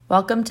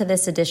Welcome to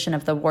this edition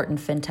of the Wharton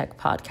FinTech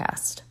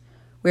Podcast.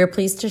 We are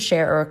pleased to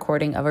share a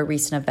recording of a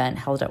recent event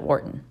held at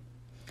Wharton.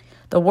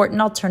 The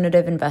Wharton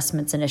Alternative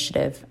Investments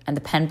Initiative and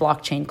the Penn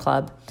Blockchain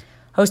Club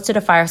hosted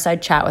a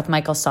fireside chat with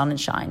Michael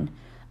Sonnenschein,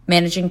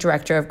 Managing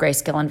Director of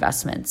Grayscale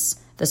Investments,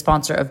 the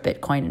sponsor of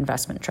Bitcoin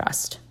Investment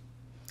Trust.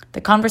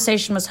 The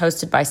conversation was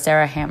hosted by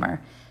Sarah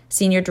Hammer,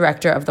 Senior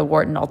Director of the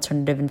Wharton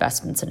Alternative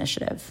Investments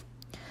Initiative.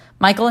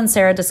 Michael and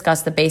Sarah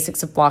discussed the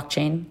basics of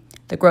blockchain,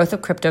 the growth of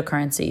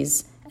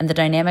cryptocurrencies, and the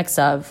dynamics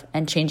of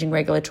and changing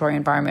regulatory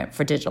environment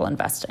for digital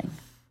investing.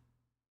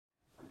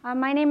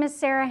 My name is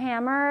Sarah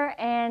Hammer,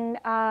 and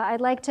I'd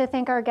like to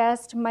thank our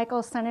guest,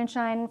 Michael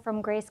Sonnenschein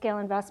from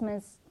Grayscale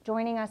Investments,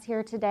 joining us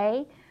here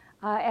today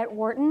at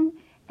Wharton.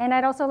 And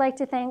I'd also like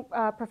to thank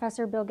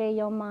Professor Bilge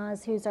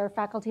Yilmaz, who's our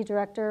faculty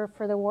director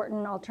for the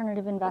Wharton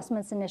Alternative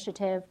Investments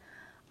Initiative,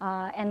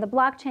 and the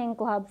Blockchain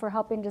Club for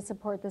helping to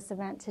support this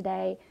event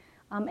today.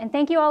 And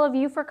thank you all of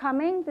you for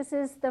coming. This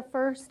is the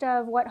first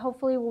of what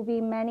hopefully will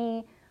be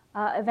many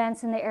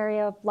events in the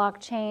area of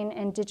blockchain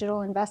and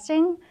digital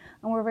investing.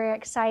 And we're very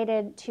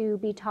excited to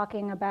be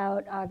talking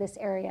about this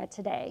area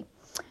today.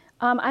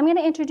 I'm going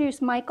to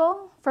introduce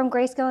Michael from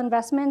Grayscale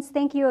Investments.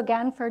 Thank you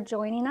again for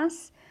joining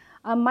us.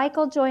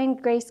 Michael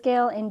joined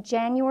Grayscale in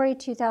January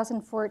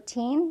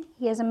 2014.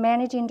 He is a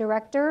managing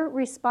director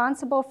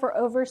responsible for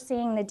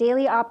overseeing the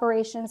daily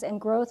operations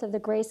and growth of the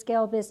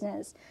Grayscale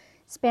business,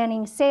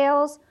 spanning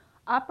sales,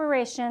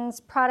 operations,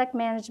 product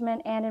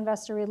management, and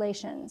investor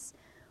relations.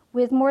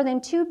 With more than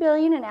 $2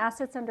 billion in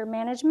assets under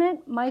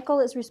management,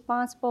 Michael is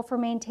responsible for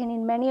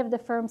maintaining many of the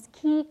firm's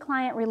key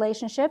client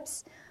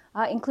relationships,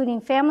 including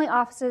family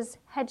offices,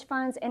 hedge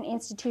funds, and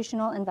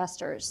institutional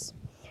investors.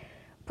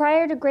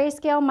 Prior to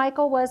Grayscale,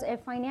 Michael was a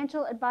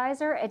financial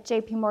advisor at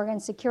JP Morgan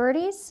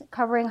Securities,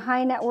 covering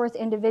high net worth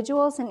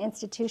individuals and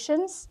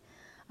institutions.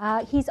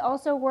 He's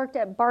also worked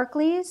at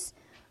Barclays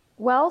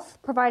Wealth,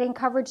 providing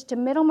coverage to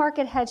middle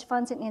market hedge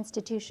funds and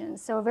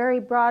institutions. So a very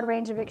broad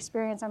range of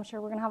experience. I'm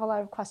sure we're going to have a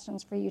lot of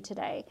questions for you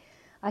today.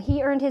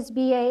 He earned his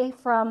BA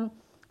from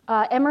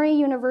Emory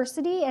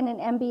University and an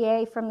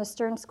MBA from the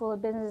Stern School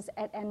of Business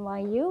at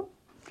NYU.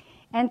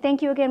 And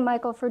thank you again,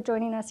 Michael, for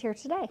joining us here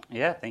today.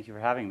 Yeah, thank you for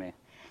having me.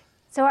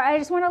 So I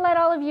just want to let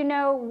all of you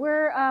know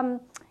we're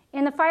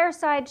in the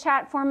fireside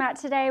chat format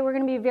today. We're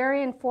going to be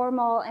very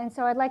informal, and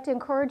so I'd like to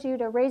encourage you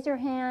to raise your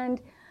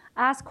hand,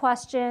 ask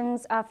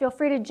questions. Feel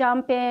free to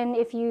jump in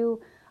if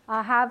you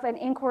have an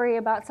inquiry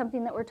about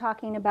something that we're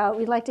talking about.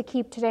 We'd like to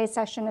keep today's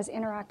session as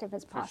interactive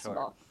as possible.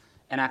 Sure.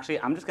 And actually,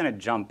 I'm just going to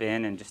jump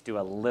in and just do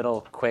a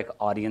little quick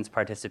audience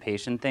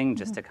participation thing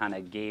just to kind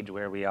of gauge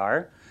where we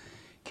are.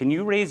 Can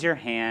you raise your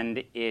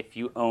hand if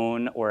you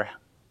own, or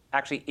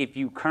actually if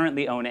you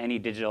currently own any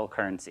digital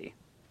currency?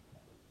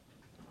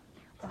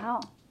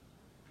 Wow.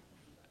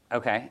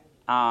 Okay.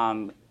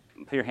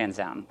 Put your hands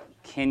down.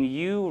 Can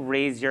you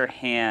raise your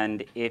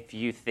hand if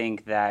you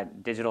think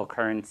that digital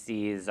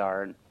currencies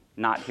are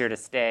not here to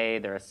stay,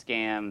 they're a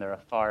scam, they're a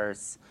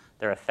farce,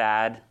 they're a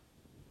fad?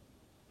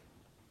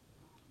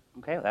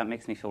 Okay, well, that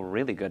makes me feel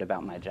really good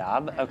about my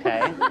job.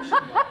 Okay.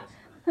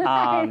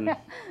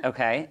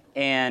 Okay,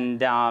 and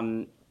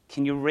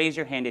can you raise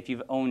your hand if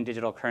you've owned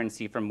digital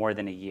currency for more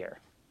than a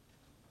year?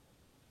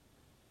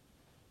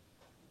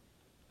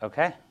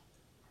 Okay.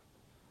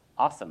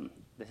 Awesome.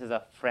 This is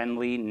a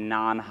friendly,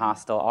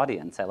 non-hostile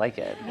audience. I like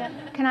it. Yeah.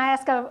 Can I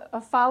ask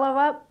a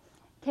follow-up?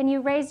 Can you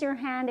raise your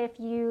hand if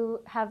you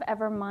have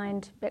ever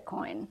mined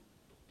Bitcoin?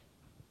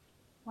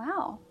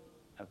 Wow.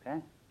 Okay.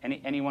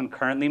 Anyone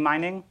currently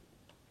mining?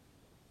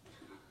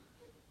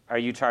 Are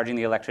you charging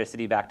the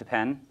electricity back to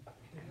Penn?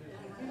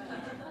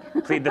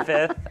 Plead the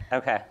fifth?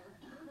 Okay.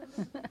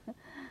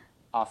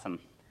 Awesome.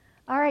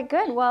 All right,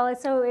 good. Well,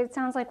 so it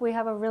sounds like we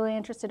have a really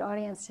interested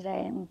audience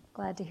today, and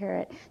glad to hear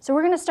it. So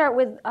we're going to start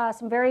with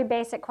some very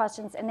basic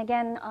questions. And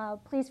again,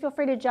 please feel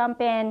free to jump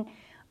in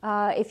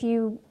if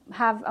you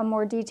have a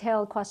more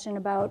detailed question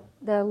about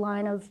the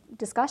line of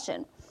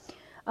discussion.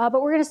 But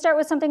we're going to start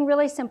with something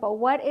really simple.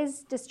 What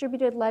is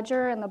distributed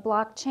ledger and the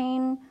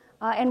blockchain,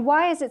 and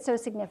why is it so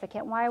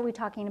significant? Why are we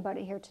talking about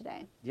it here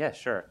today? Yeah,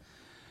 sure.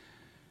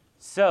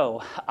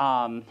 So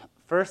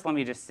first, let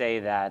me just say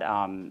that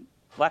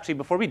well, actually,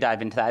 before we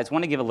dive into that, I just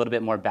want to give a little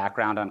bit more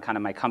background on kind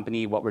of my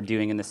company, what we're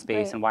doing in the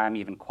space, Great. And why I'm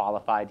even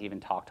qualified to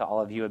even talk to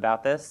all of you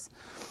about this.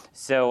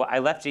 So I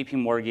left JP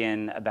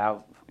Morgan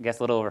about, I guess,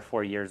 a little over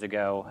 4 years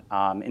ago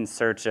in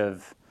search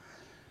of,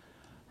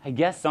 I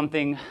guess,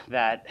 something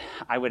that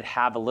I would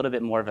have a little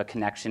bit more of a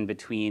connection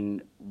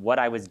between what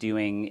I was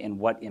doing and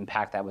what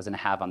impact that was going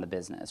to have on the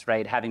business,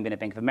 right? Having been at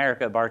Bank of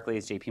America,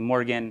 Barclays, JP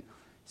Morgan,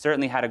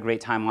 certainly had a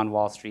great time on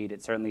Wall Street.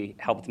 It certainly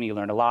helped me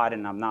learn a lot,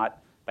 and I'm not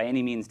by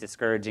any means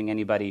discouraging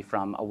anybody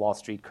from a Wall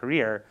Street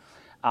career,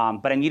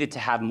 but I needed to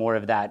have more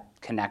of that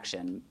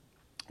connection.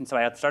 And so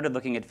I started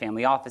looking at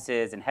family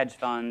offices and hedge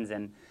funds,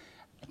 and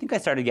I think I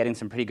started getting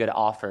some pretty good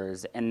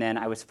offers. And then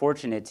I was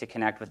fortunate to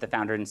connect with the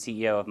founder and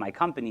CEO of my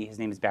company. His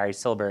name is Barry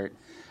Silbert.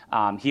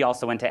 He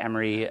also went to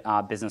Emory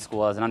Business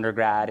School as an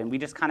undergrad, and we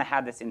just kind of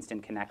had this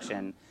instant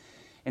connection.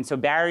 And so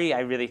Barry, I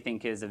really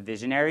think, is a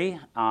visionary,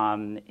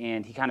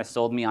 and he kind of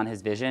sold me on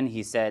his vision.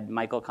 He said,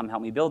 Michael, come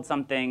help me build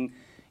something.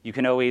 You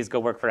can always go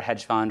work for a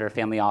hedge fund or a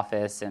family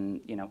office and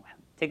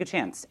take a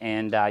chance,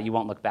 and you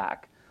won't look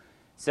back.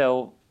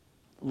 So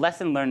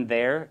lesson learned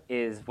there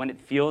is when it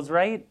feels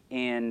right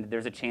and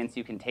there's a chance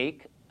you can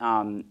take,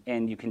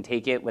 and you can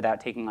take it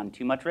without taking on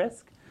too much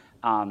risk,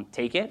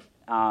 take it,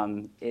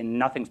 and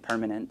nothing's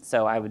permanent.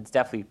 So I would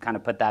definitely kind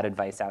of put that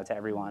advice out to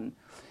everyone.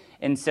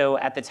 And so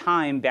at the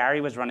time,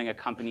 Barry was running a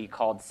company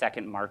called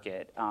Second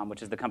Market,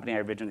 which is the company I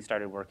originally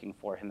started working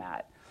for him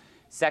at.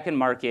 Second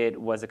Market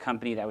was a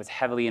company that was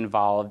heavily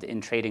involved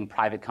in trading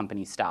private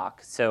company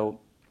stock. So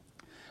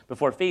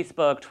before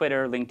Facebook,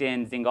 Twitter,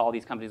 LinkedIn, Zynga, all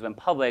these companies went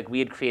public, we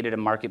had created a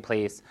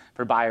marketplace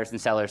for buyers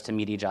and sellers to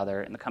meet each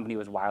other, and the company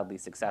was wildly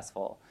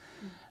successful.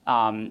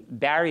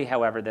 Barry,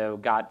 however, though,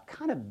 got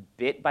kind of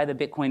bit by the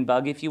Bitcoin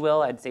bug, if you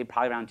will. I'd say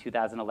probably around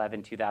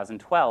 2011,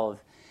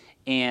 2012.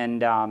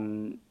 And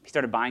he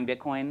started buying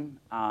Bitcoin,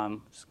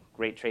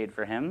 great trade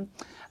for him.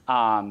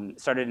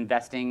 Started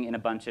investing in a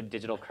bunch of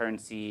digital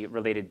currency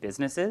related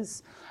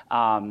businesses.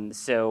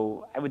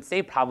 So I would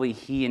say probably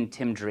he and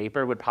Tim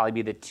Draper would probably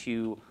be the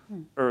two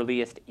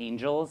earliest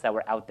angels that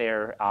were out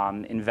there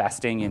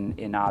investing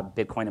in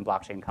Bitcoin and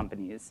blockchain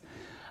companies.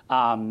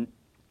 And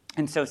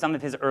so some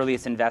of his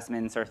earliest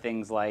investments are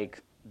things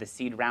like the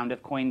seed round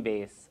of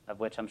Coinbase,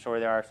 of which I'm sure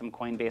there are some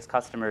Coinbase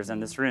customers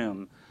in this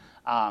room.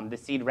 The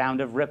seed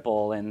round of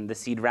Ripple and the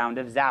seed round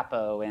of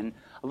Zappo, and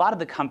a lot of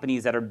the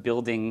companies that are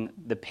building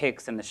the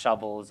picks and the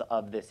shovels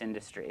of this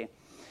industry.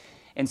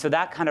 And so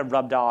that kind of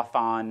rubbed off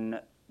on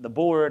the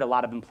board, a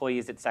lot of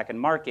employees at Second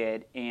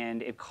Market,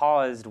 and it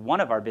caused one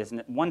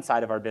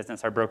side of our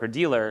business, our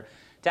broker-dealer,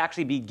 to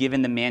actually be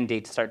given the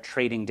mandate to start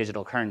trading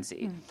digital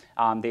currency.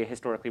 They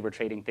historically were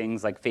trading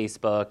things like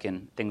Facebook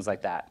and things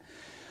like that.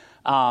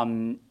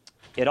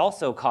 It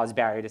also caused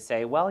Barry to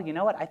say, well, you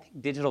know what, I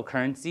think digital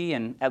currency,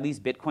 and at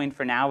least Bitcoin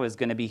for now, is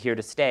going to be here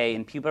to stay,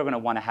 and people are going to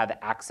want to have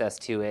access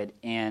to it,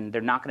 and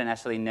they're not going to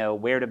necessarily know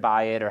where to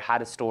buy it or how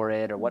to store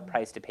it or what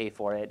price to pay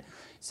for it.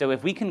 So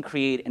if we can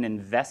create an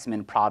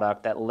investment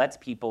product that lets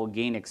people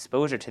gain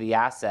exposure to the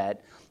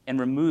asset and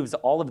removes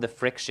all of the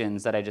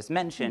frictions that I just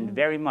mentioned,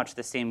 very much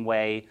the same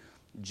way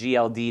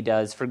GLD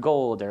does for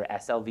gold or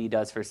SLV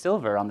does for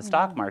silver on the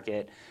stock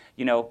market,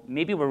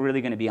 maybe we're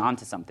really going to be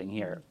onto something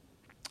here.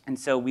 And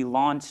so we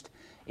launched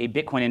a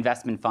Bitcoin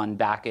investment fund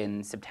back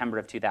in September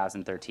of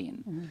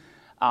 2013.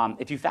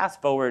 If you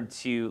fast forward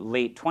to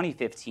late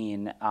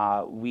 2015,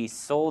 we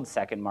sold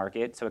Second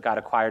Market, so it got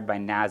acquired by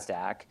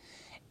NASDAQ.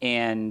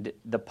 And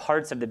the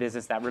parts of the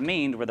business that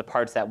remained were the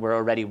parts that were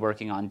already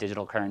working on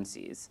digital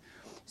currencies.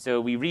 So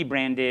we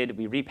rebranded,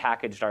 we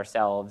repackaged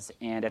ourselves,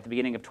 and at the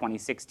beginning of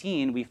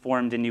 2016, we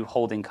formed a new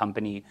holding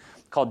company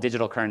called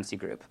Digital Currency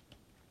Group.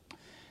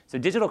 So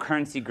Digital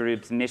Currency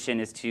Group's mission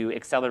is to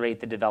accelerate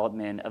the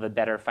development of a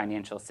better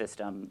financial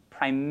system,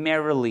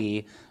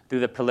 primarily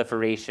through the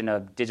proliferation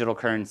of digital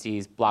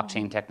currencies,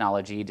 blockchain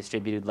technology,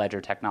 distributed ledger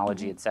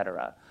technology, et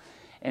cetera.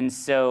 And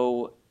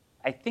so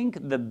I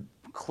think the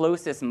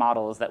closest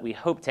models that we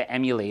hope to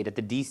emulate at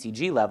the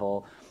DCG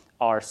level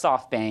are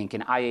SoftBank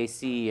and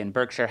IAC and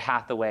Berkshire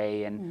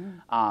Hathaway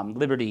and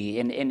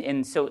Liberty.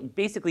 And so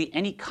basically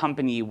any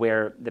company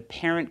where the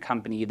parent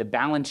company, the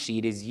balance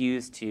sheet, is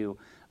used to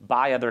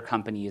buy other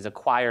companies,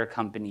 acquire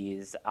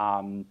companies,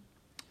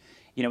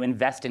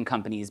 invest in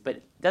companies,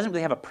 but doesn't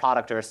really have a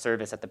product or a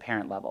service at the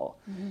parent level.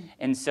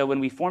 And so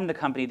when we formed the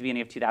company at the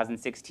beginning of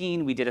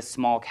 2016, we did a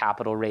small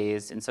capital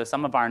raise. And so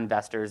some of our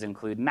investors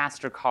include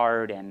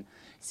MasterCard and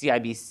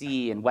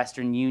CIBC and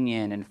Western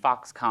Union and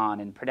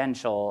Foxconn and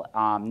Prudential,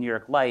 New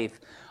York Life,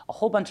 a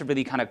whole bunch of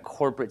really kind of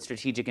corporate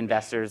strategic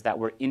investors that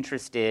were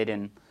interested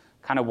and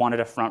kind of wanted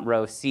a front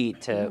row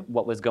seat to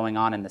what was going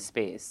on in the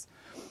space.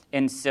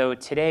 And so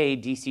today,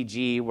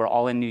 DCG, we're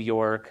all in New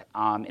York,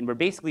 and we're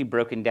basically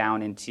broken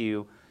down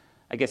into,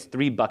 I guess,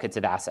 3 buckets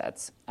of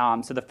assets.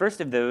 So the first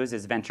of those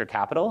is venture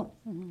capital.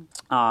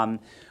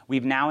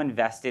 We've now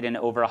invested in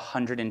over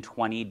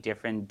 120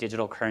 different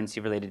digital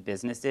currency-related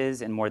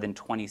businesses in more than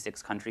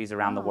 26 countries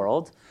around the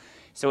world.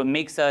 So it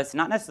makes us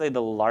not necessarily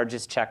the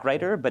largest check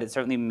writer, but it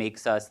certainly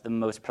makes us the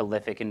most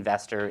prolific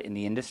investor in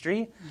the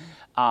industry.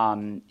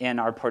 And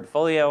our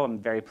portfolio, I'm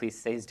very pleased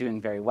to say, is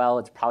doing very well.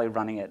 It's probably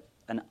running at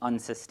an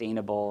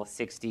unsustainable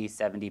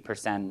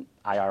 60-70%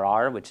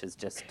 IRR, which is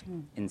just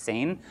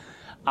insane.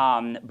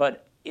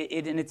 But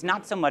it's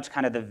not so much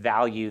kind of the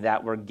value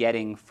that we're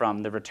getting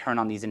from the return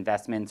on these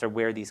investments or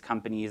where these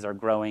companies are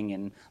growing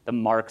and the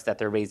marks that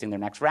they're raising their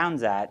next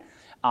rounds at.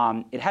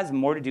 It has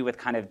more to do with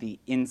kind of the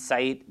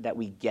insight that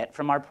we get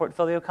from our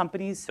portfolio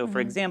companies. So for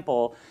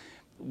example,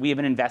 we have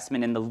an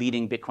investment in the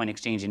leading Bitcoin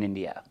exchange in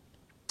India.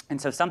 And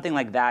so something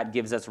like that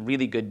gives us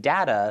really good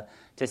data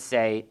to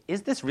say,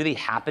 is this really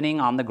happening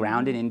on the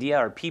ground in India?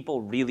 Are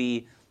people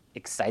really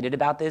excited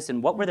about this?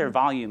 And what were their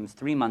volumes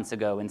 3 months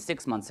ago and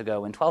 6 months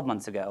ago and 12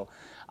 months ago?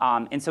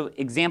 And so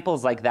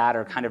examples like that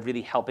are kind of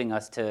really helping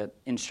us to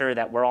ensure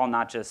that we're all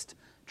not just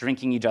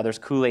drinking each other's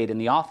Kool-Aid in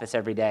the office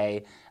every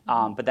day,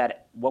 but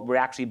that what we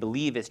actually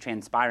believe is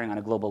transpiring on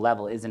a global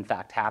level is in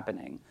fact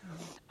happening.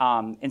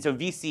 And so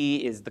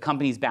VC is the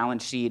company's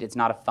balance sheet. It's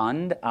not a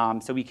fund.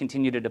 So we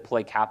continue to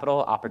deploy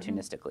capital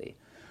opportunistically.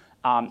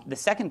 The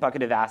second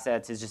bucket of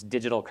assets is just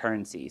digital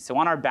currency. So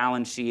on our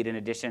balance sheet, in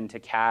addition to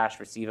cash,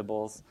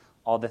 receivables,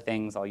 all the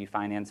things all you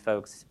finance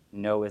folks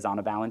know is on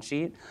a balance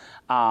sheet,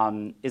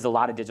 is a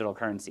lot of digital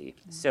currency.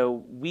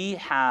 So we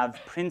have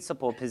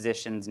principal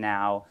positions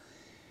now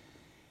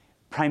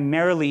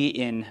primarily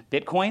in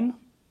Bitcoin,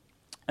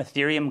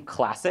 Ethereum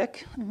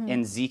Classic,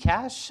 and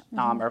Zcash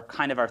are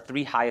kind of our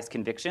three highest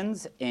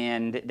convictions.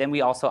 And then we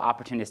also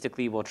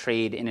opportunistically will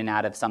trade in and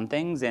out of some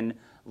things and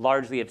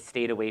largely have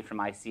stayed away from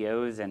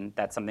ICOs. And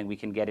that's something we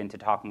can get into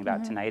talking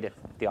about tonight if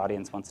the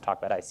audience wants to talk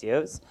about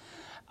ICOs.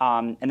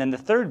 And then the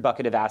third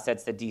bucket of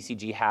assets that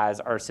DCG has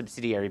are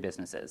subsidiary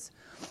businesses.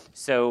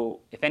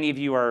 So if any of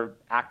you are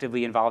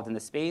actively involved in the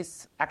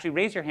space, actually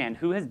raise your hand.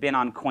 Who has been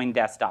on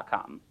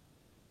CoinDesk.com?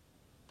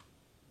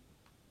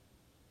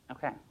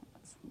 Okay.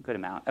 Good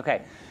amount.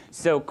 Okay,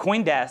 so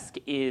CoinDesk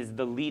is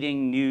the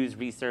leading news,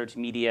 research,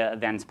 media,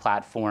 events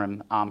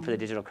platform for the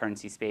digital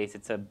currency space.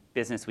 It's a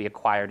business we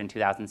acquired in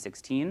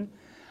 2016.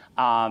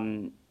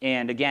 And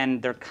again,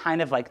 they're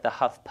kind of like the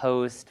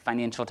HuffPost,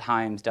 Financial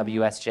Times,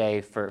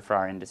 WSJ for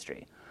our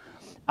industry.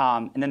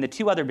 And then the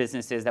two other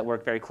businesses that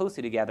work very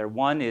closely together,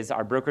 one is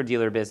our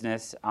broker-dealer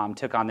business,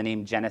 took on the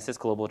name Genesis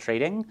Global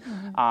Trading.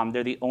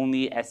 They're the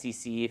only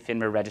SEC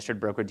FINRA-registered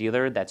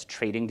broker-dealer that's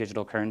trading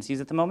digital currencies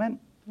at the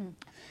moment.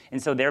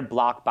 And so they're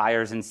block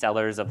buyers and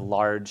sellers of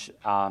large,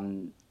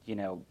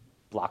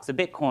 blocks of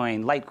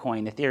Bitcoin,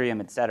 Litecoin,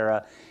 Ethereum, et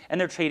cetera. And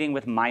they're trading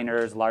with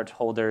miners, large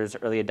holders,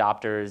 early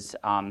adopters,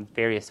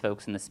 various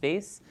folks in the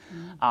space.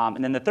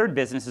 And then the third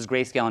business is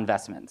Grayscale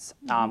Investments,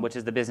 which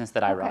is the business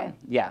that I run.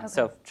 Yeah,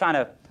 so trying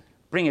to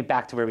bring it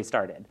back to where we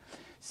started.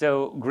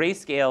 So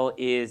Grayscale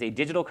is a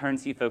digital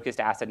currency-focused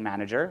asset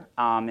manager.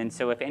 And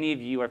so if any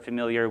of you are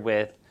familiar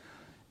with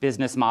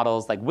business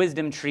models like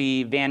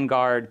WisdomTree,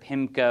 Vanguard,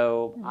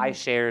 PIMCO,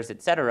 iShares, et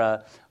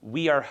cetera,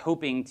 we are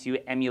hoping to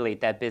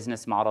emulate that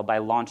business model by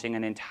launching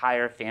an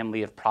entire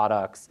family of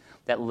products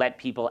that let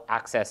people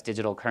access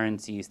digital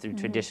currencies through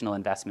traditional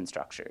investment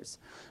structures.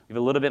 We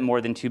have a little bit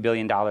more than $2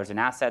 billion in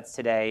assets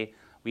today.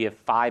 We have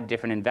 5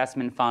 different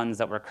investment funds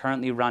that we're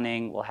currently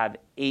running. We'll have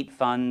 8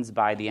 funds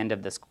by the end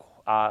of this,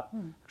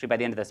 actually by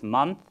the end of this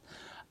month.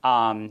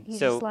 You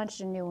just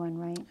launched a new one,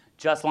 right?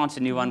 Just launched a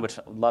new one, which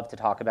I'd love to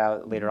talk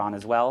about later on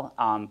as well.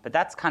 But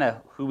that's kind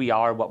of who we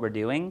are, what we're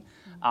doing.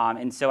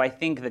 And so I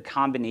think the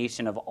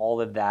combination of all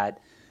of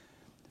that,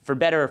 for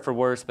better or for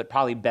worse, but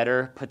probably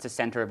better, puts a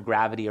center of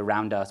gravity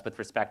around us with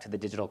respect to the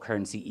digital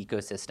currency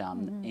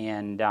ecosystem.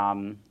 And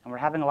we're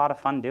having a lot of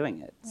fun doing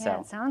it. Yeah,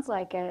 it sounds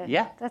like it.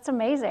 Yeah. That's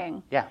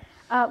amazing. Yeah.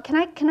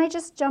 Can I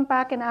just jump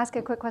back and ask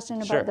a quick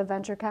question about the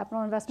venture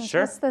capital investments?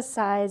 Sure. What's the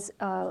size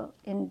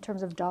in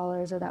terms of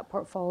dollars of that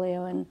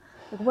portfolio, and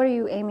what are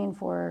you aiming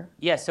for?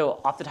 Yeah,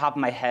 so off the top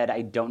of my head,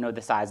 I don't know the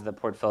size of the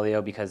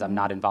portfolio because I'm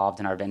not involved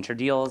in our venture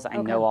deals. I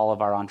know all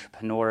of our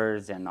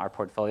entrepreneurs and our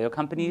portfolio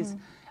companies.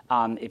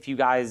 If you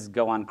guys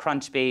go on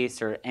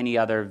Crunchbase or any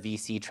other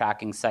VC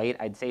tracking site,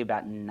 I'd say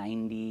about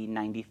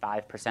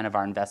 95% of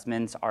our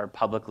investments are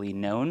publicly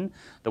known.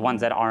 The ones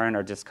that aren't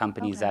are just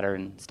companies that are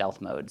in stealth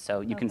mode.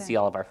 So you can see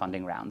all of our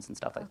funding rounds and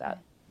stuff like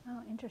that.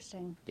 Oh,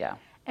 interesting. Yeah.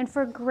 And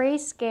for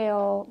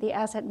Grayscale, the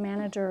asset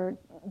manager,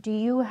 do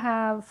you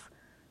have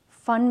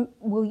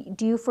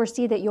do you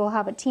foresee that you'll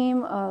have a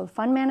team of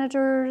fund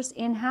managers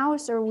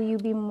in-house, or will you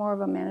be more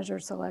of a manager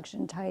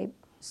selection type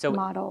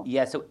model?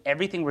 Yeah, so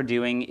everything we're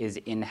doing is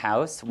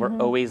in-house. We're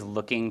always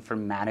looking for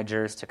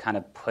managers to kind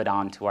of put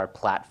onto our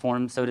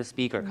platform, so to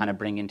speak, or kind of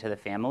bring into the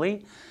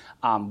family.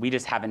 We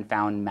just haven't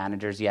found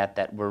managers yet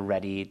that we're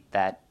ready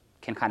that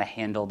can kind of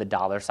handle the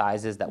dollar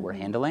sizes that we're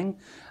handling.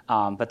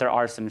 But there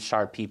are some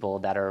sharp people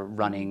that are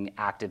running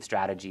active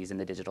strategies in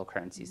the digital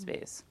currency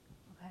space.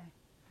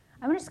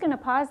 I'm just going to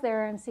pause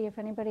there and see if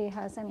anybody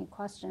has any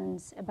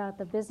questions about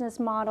the business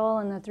model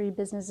and the 3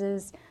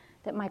 businesses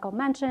that Michael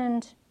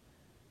mentioned.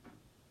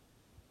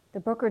 The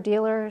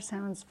broker-dealer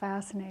sounds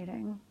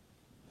fascinating.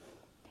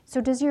 So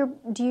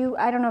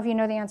I don't know if you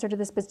know the answer to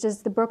this, but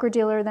does the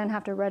broker-dealer then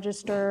have to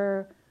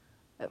register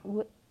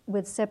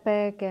with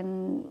SIPC?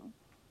 And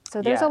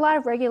so there's a lot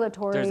of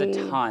regulatory. There's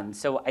a ton.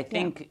 So I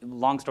think,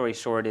 long story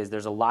short, is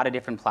there's a lot of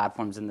different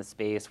platforms in the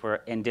space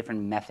and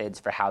different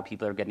methods for how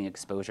people are getting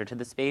exposure to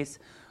the space.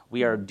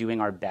 We are doing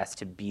our best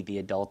to be the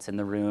adults in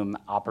the room,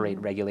 operate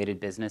regulated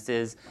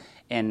businesses,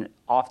 and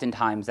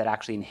oftentimes that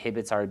actually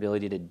inhibits our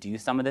ability to do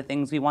some of the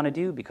things we want to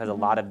do because a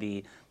lot of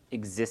the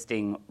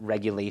existing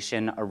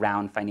regulation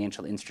around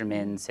financial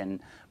instruments and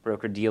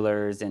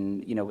broker-dealers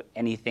and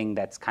anything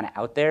that's kind of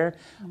out there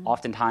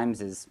oftentimes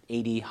is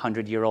 80,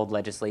 100-year-old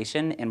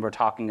legislation, and we're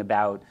talking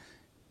about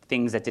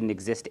things that didn't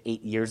exist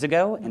 8 years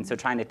ago, and so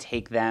trying to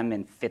take them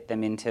and fit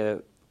them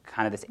into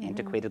kind of this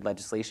antiquated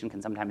legislation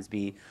can sometimes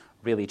be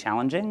really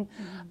challenging.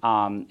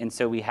 And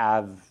so we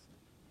have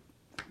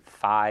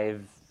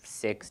 5,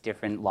 6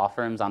 different law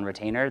firms on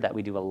retainer that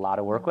we do a lot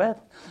of work with.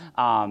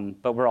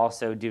 But we're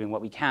also doing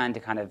what we can to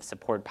kind of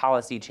support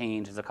policy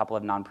change. There's a couple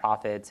of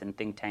nonprofits and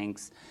think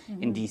tanks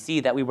in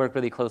DC that we work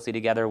really closely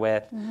together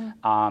with.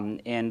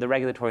 And the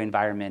regulatory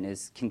environment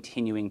is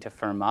continuing to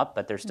firm up,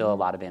 but there's still a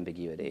lot of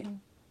ambiguity.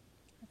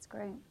 That's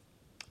great.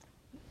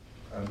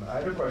 I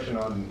have a question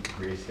on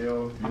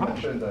Grayscale. You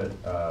mentioned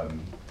that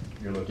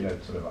you're looking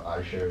at sort of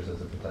iShares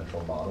as a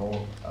potential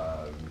model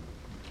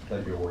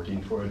that you're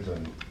working towards,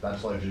 and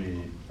that's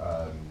largely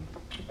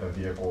a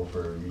vehicle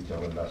for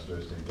retail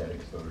investors to get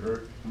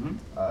exposure.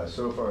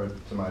 So far,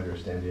 to my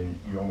understanding,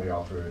 you only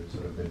offer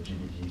sort of the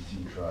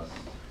GBTC trust,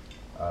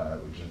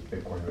 which is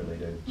Bitcoin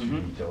related to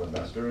retail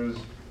investors.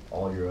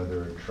 All your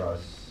other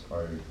trusts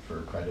are for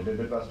accredited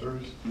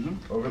investors.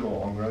 Over the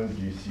long run,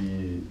 do you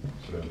see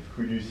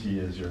who do you see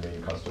as your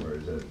main customer?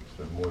 Is it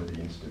sort of more the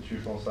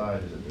institutional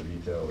side? Is it the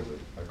retail? Is it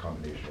a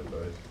combination of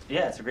both?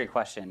 Yeah, it's a great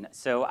question.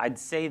 So I'd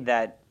say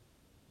that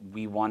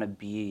we want to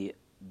be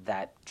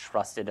that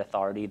trusted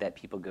authority that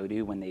people go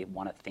to when they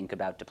want to think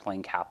about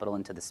deploying capital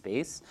into the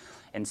space.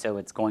 And so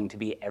it's going to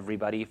be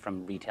everybody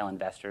from retail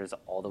investors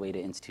all the way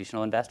to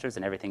institutional investors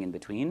and everything in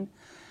between.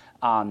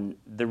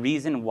 The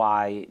reason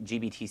why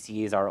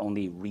GBTC is our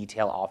only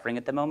retail offering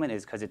at the moment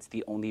is because it's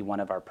the only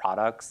one of our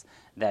products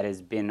that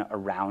has been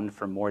around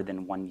for more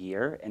than 1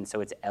 year, and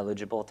so it's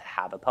eligible to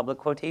have a public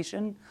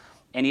quotation.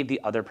 Any of the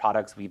other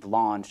products we've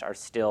launched are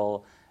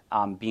still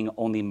being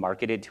only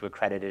marketed to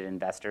accredited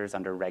investors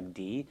under Reg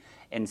D,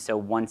 and so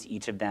once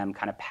each of them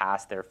kind of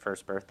pass their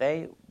first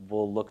birthday,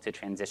 we'll look to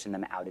transition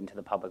them out into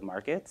the public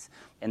markets,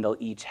 and they'll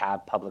each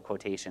have public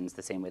quotations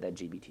the same way that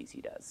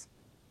GBTC does.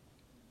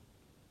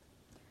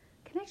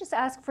 Can I just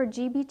ask for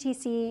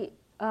GBTC?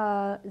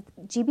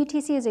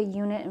 GBTC is a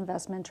unit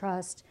investment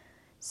trust.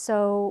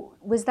 So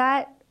was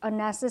that the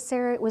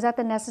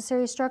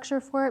necessary structure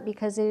for it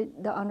because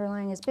the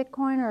underlying is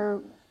Bitcoin,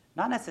 or?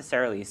 Not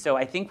necessarily. So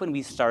I think when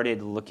we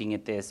started looking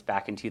at this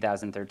back in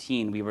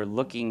 2013, we were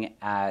looking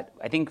at,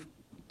 I think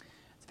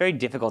it's very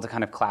difficult to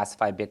kind of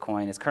classify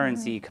Bitcoin as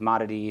currency,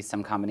 commodity,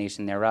 some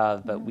combination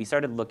thereof, but we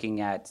started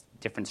looking at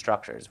different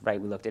structures,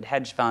 right? We looked at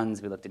hedge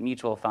funds, we looked at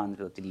mutual funds,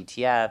 we looked at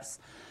ETFs,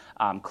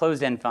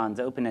 closed-end funds,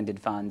 open-ended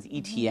funds,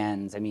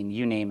 ETNs, I mean,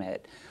 you name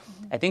it.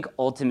 I think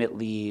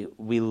ultimately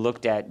we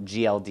looked at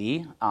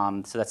GLD,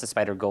 so that's the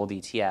Spider Gold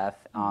ETF,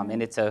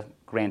 and it's a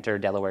grantor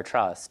Delaware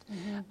trust.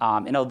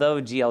 And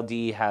although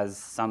GLD has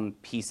some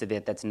piece of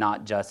it that's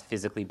not just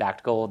physically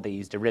backed gold, they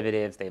use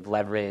derivatives, they have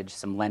leverage,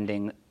 some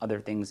lending, other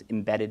things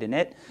embedded in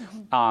it,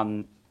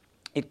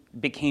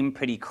 it became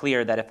pretty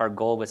clear that if our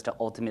goal was to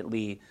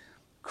ultimately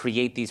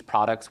create these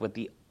products with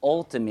the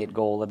ultimate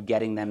goal of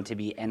getting them to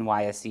be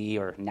NYSE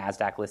or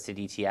NASDAQ listed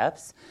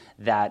ETFs,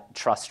 that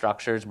trust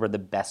structures were the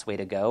best way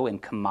to go,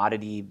 and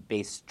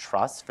commodity-based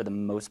trusts, for the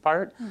most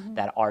part,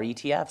 that are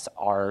ETFs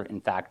are in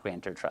fact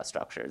grantor trust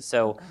structures.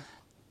 So,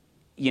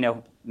 you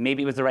know,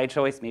 maybe it was the right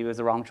choice, maybe it was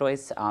the wrong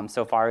choice.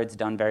 So far it's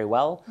done very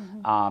well.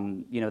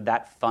 You know,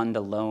 that fund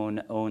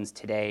alone owns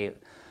today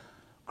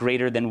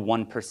greater than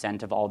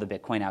 1% of all the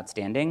Bitcoin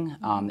outstanding,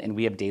 and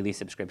we have daily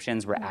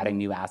subscriptions. We're adding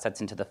new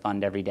assets into the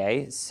fund every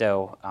day,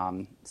 so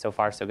so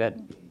far so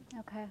good.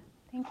 Okay,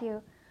 thank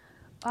you.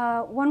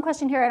 One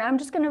question here, and I'm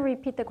just going to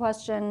repeat the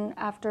question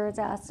after it's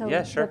asked, so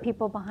the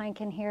people behind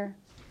can hear.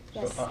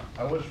 Yes. So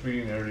I was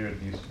reading earlier I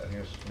think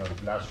it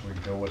was last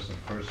week, there was the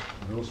first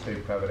real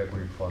estate private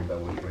equity fund that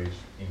was raised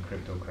in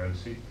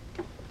cryptocurrency,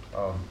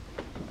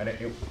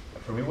 and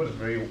for me it was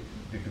very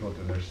difficult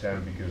to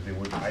understand because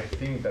I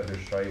think that their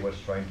strategy was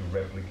trying to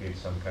replicate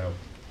some kind of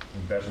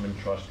investment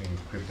trust in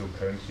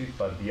cryptocurrency,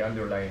 but the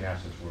underlying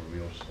assets were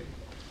real estate.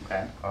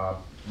 Okay.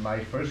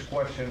 My first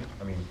question,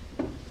 I mean,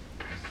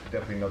 it's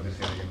definitely not the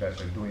same that you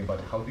guys are doing,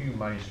 but how do you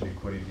manage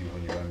liquidity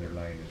when your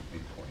underlying is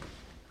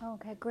Bitcoin?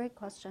 Okay, great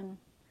question.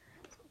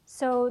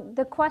 So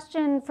the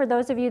question, for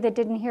those of you that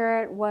didn't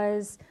hear it,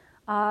 was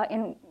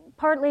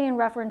partly in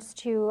reference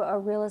to a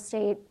real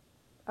estate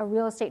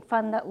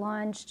fund that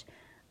launched.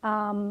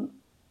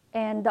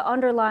 And the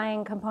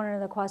underlying component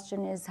of the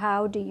question is,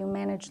 how do you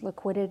manage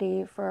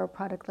liquidity for a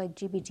product like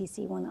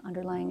GBTC when the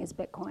underlying is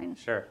Bitcoin?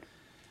 Sure.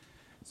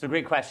 So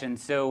great question.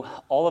 So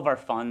all of our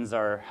funds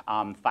are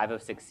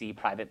 506c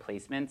private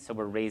placements. So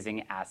we're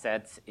raising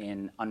assets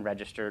in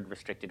unregistered,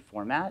 restricted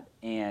format.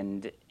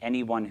 And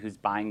anyone who's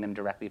buying them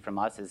directly from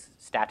us is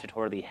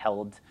statutorily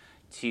held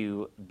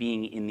to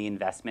being in the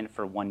investment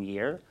for 1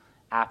 year,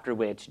 after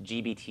which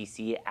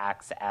GBTC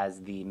acts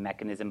as the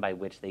mechanism by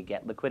which they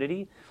get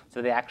liquidity.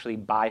 So they actually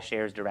buy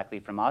shares directly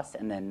from us,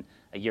 and then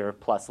a year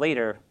plus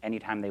later,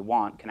 anytime they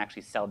want, can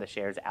actually sell the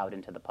shares out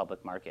into the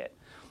public market.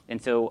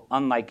 And so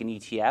unlike an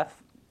ETF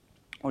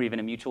or even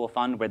a mutual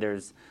fund where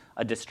there's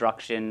a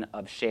destruction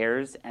of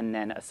shares and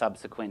then a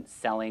subsequent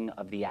selling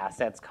of the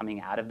assets coming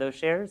out of those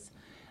shares,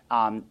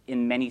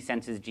 in many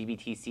senses,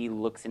 GBTC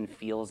looks and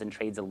feels and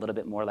trades a little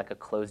bit more like a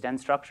closed-end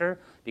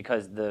structure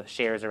because the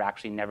shares are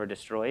actually never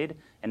destroyed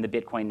and the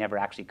Bitcoin never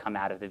actually come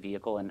out of the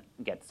vehicle and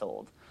get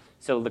sold.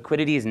 So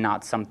liquidity is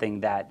not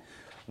something that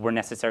we're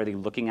necessarily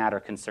looking at or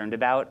concerned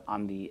about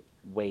on the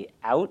way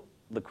out,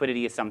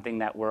 liquidity is something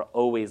that we're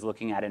always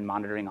looking at and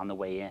monitoring on the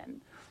way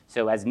in.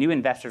 So as new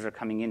investors are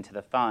coming into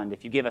the fund,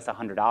 if you give us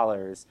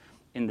 $100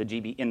 in the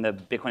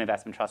Bitcoin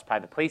Investment Trust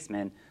private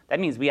placement, that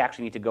means we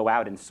actually need to go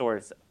out and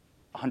source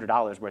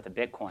 $100 worth of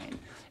Bitcoin.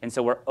 And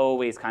so we're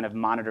always kind of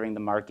monitoring the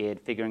market,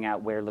 figuring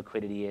out where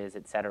liquidity is,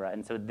 et cetera.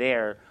 And so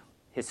there,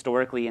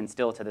 historically and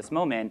still to this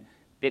moment,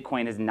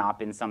 Bitcoin has not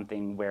been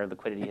something where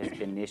liquidity has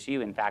been an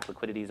issue. In fact,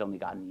 liquidity has only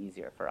gotten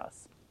easier for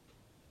us.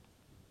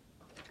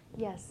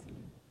 Yes.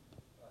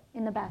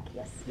 In the back,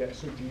 yes. Yeah,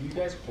 so do you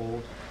guys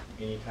hold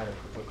any kind of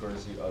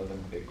cryptocurrency other than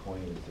Bitcoin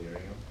and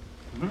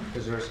Ethereum?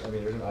 Because there's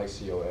an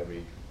ICO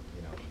every,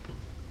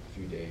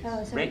 few days.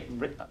 Oh,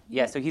 so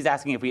Yeah, so he's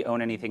asking if we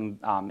own anything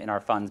in our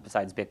funds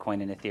besides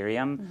Bitcoin and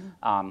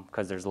Ethereum,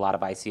 because there's a lot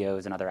of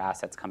ICOs and other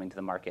assets coming to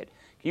the market.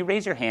 Can you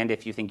raise your hand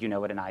if you think you know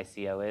what an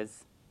ICO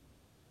is?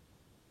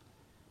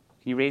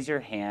 Can you raise your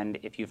hand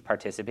if you've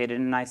participated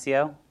in an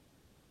ICO?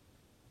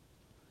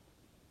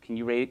 Can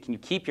you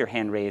keep your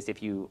hand raised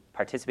if you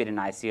participate in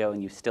an ICO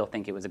and you still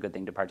think it was a good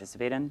thing to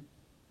participate in?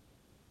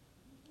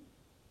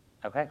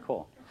 Okay,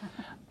 cool.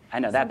 I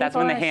know that's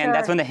when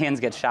the hands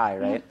get shy,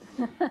 right?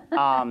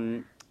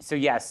 So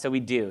yes, so we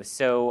do.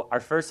 So our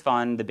first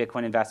fund, the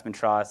Bitcoin Investment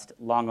Trust,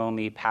 long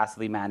only,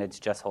 passively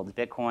managed, just holds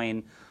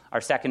Bitcoin.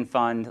 Our second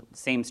fund,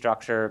 same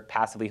structure,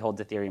 passively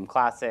holds Ethereum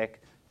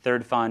Classic.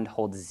 Third fund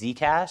holds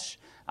Zcash.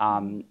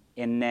 And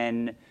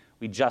then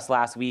we just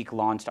last week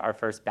launched our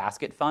first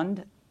basket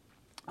fund.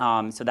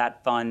 So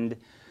that fund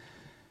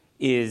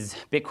is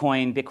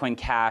Bitcoin, Bitcoin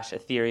Cash,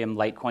 Ethereum,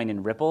 Litecoin,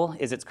 and Ripple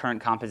is its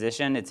current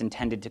composition. It's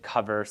intended to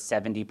cover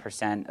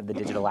 70% of the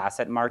digital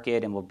asset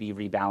market and will be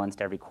rebalanced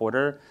every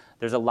quarter.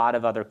 There's a lot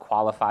of other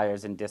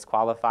qualifiers and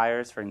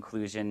disqualifiers for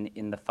inclusion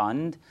in the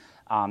fund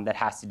that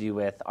has to do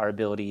with our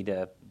ability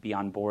to be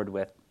on board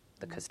with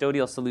the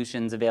custodial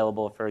solutions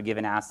available for a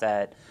given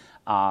asset,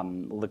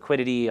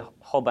 liquidity, a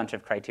whole bunch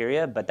of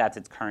criteria, but that's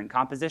its current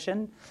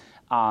composition.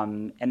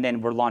 And then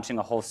we're launching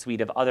a whole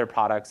suite of other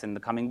products in the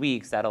coming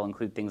weeks that'll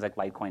include things like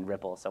Litecoin,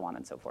 Ripple, so on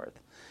and so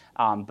forth.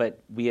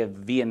 But we have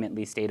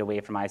vehemently stayed away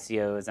from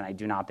ICOs, and I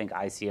do not think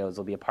ICOs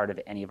will be a part of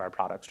any of our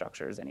product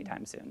structures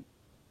anytime soon.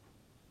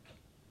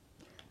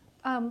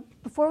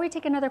 Before we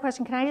take another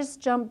question, can I just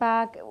jump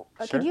back?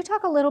 Sure. Could you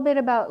talk a little bit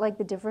about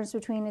the difference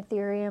between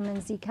Ethereum and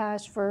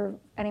Zcash for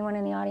anyone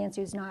in the audience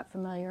who's not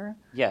familiar?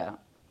 Yeah.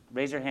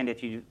 Raise your hand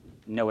if you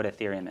know what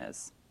Ethereum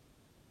is.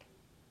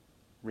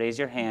 Raise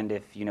your hand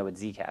if you know what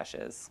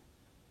Zcash is.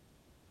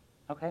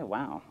 Okay,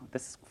 wow,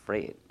 this is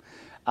great.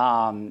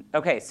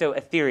 Okay, so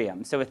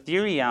Ethereum. So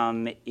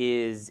Ethereum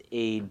is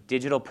a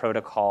digital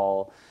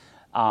protocol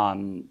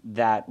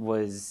that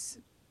was,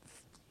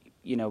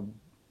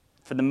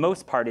 for the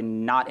most part,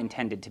 not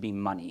intended to be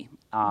money,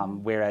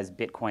 whereas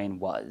Bitcoin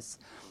was.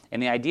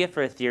 And the idea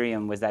for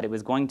Ethereum was that it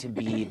was going to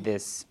be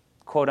this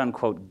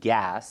quote-unquote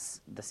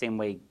gas, the same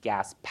way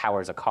gas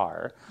powers a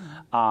car,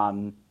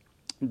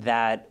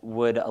 that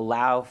would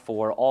allow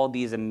for all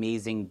these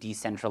amazing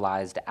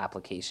decentralized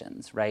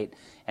applications, right?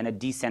 And a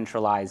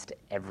decentralized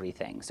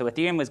everything. So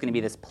Ethereum was going to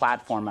be this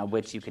platform on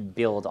which you could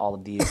build all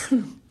of these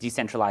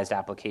decentralized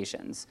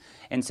applications.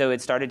 And so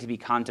it started to be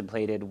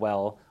contemplated,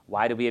 well,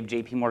 why do we have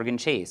JP Morgan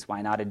Chase?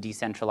 Why not a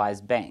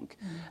decentralized bank?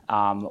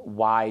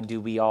 Why do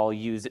we all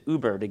use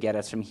Uber to get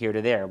us from here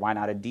to there? Why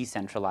not a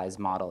decentralized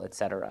model, et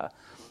cetera?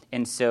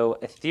 And so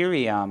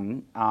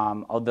Ethereum,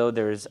 although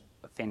there's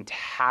a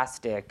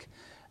fantastic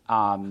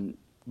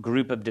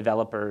group of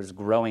developers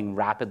growing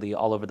rapidly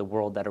all over the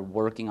world that are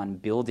working on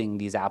building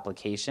these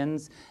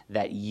applications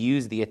that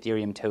use the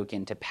Ethereum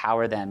token to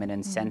power them and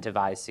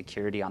incentivize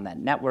security on that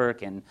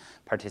network and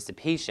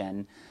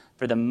participation.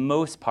 For the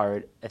most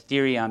part,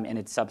 Ethereum and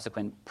its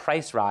subsequent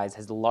price rise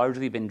has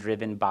largely been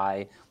driven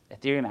by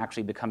Ethereum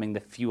actually becoming the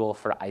fuel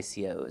for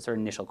ICOs, or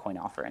initial coin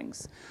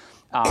offerings.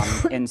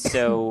 And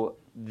so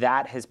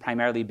that has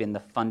primarily been the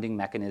funding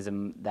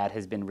mechanism that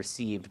has been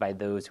received by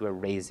those who are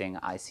raising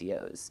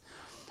ICOs.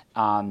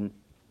 And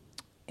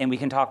we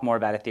can talk more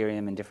about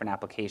Ethereum and different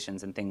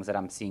applications and things that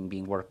I'm seeing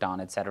being worked on,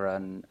 et cetera.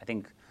 And I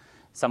think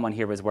someone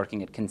here was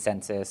working at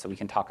Consensus, so we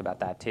can talk about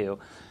that too.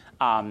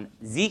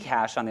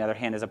 Zcash, on the other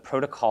hand, is a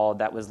protocol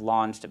that was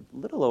launched a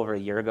little over a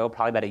year ago,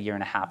 probably about a year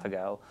and a half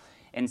ago.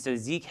 And so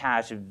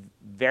Zcash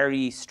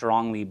very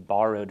strongly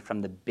borrowed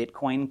from the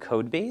Bitcoin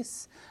code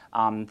base,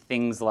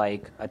 things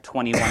like a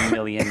 21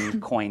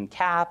 million coin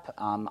cap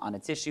on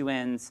its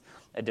issuance,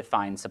 a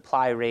defined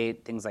supply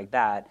rate, things like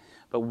that.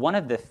 But one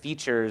of the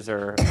features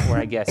or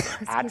I guess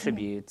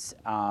attributes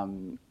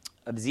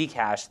of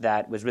Zcash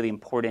that was really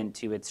important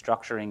to its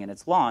structuring and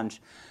its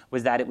launch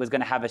was that it was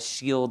going to have a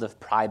shield of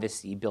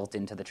privacy built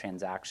into the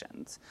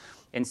transactions.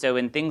 And so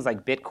in things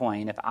like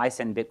Bitcoin, if I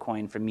send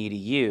Bitcoin from me to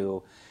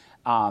you,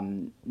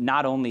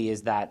 not only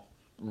is that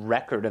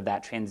record of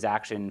that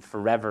transaction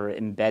forever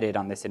embedded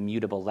on this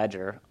immutable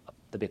ledger,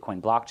 the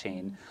Bitcoin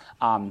blockchain,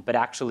 but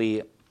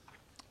actually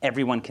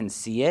everyone can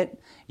see it.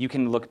 You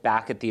can look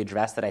back at the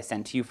address that I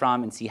sent to you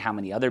from and see how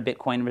many other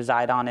Bitcoin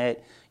reside on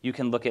it. You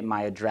can look at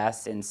my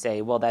address and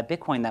say, well, that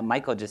Bitcoin that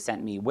Michael just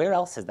sent me, where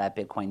else has that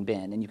Bitcoin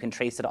been? And you can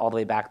trace it all the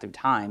way back through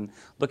time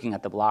looking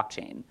at the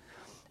blockchain.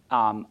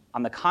 On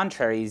the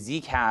contrary,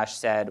 Zcash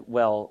said,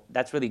 well,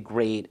 that's really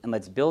great, and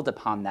let's build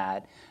upon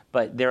that.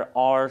 But there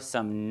are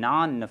some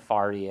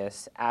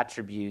non-nefarious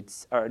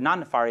attributes or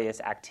non-nefarious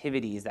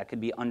activities that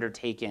could be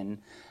undertaken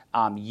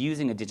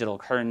using a digital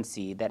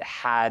currency that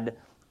had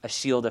a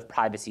shield of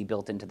privacy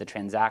built into the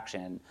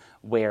transaction,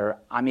 where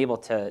I'm able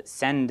to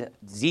send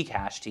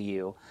Zcash to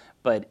you,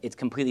 but it's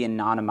completely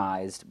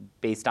anonymized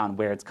based on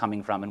where it's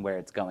coming from and where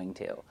it's going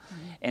to.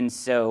 And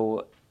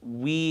so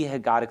we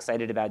had got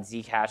excited about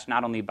Zcash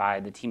not only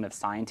by the team of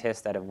scientists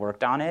that have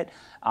worked on it,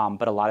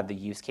 but a lot of the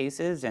use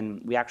cases.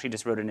 And we actually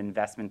just wrote an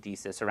investment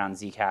thesis around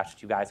Zcash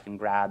that you guys can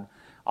grab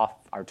off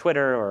our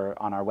Twitter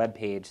or on our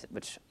webpage,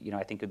 which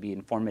I think would be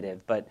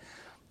informative. But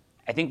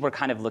I think we're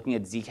kind of looking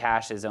at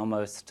Zcash as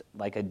almost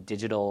like a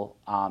digital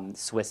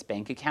Swiss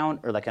bank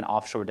account or like an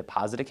offshore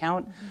deposit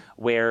account,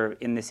 where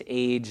in this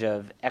age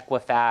of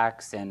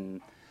Equifax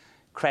and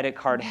credit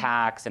card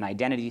hacks and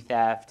identity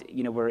theft,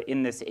 we're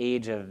in this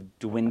age of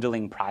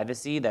dwindling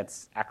privacy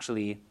that's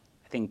actually,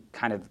 I think,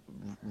 kind of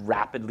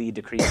rapidly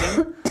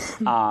decreasing.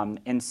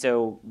 And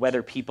so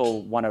whether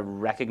people want to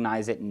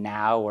recognize it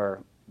now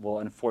or will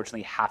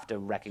unfortunately have to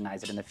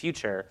recognize it in the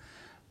future,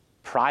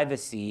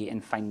 privacy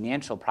and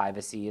financial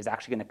privacy is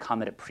actually going to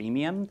come at a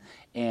premium,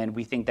 and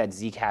we think that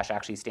Zcash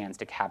actually stands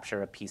to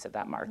capture a piece of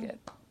that market.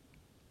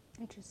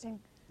 Interesting.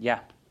 Yeah.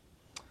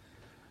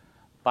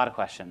 A lot of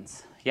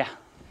questions. Yeah.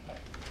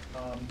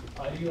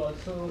 Are you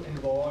also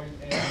involved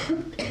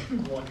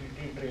in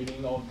quantitative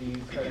trading of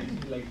these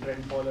currencies, like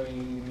trend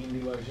following,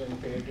 mean reversion,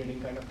 pair trading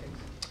kind of things?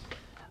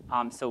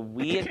 So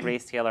we at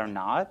Grayscale are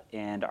not,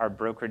 and our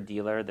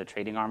broker-dealer, the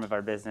trading arm of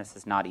our business,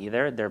 is not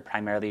either. They're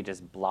primarily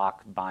just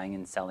block buying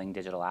and selling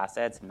digital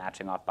assets,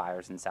 matching off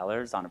buyers and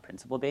sellers on a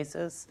principal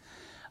basis.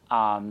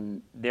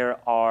 There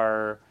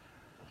are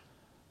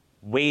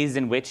ways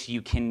in which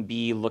you can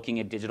be looking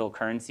at digital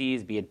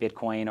currencies, be it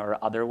Bitcoin or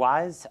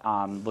otherwise,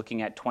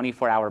 looking at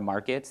 24-hour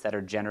markets that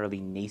are generally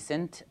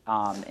nascent.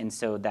 And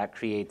so that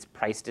creates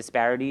price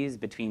disparities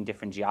between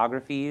different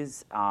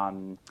geographies,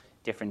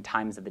 different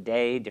times of the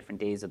day, different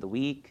days of the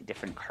week,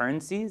 different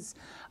currencies,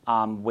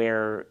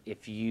 where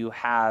if you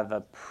have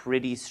a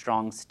pretty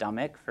strong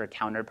stomach for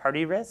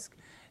counterparty risk,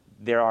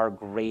 there are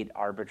great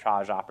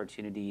arbitrage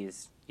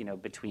opportunities,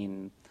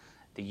 between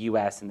the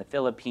US and the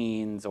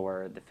Philippines,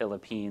 or the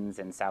Philippines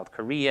and South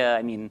Korea.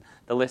 I mean,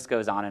 the list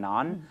goes on and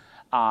on.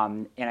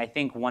 And I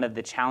think one of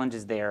the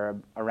challenges there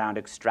around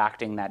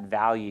extracting that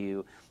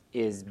value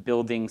is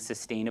building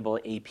sustainable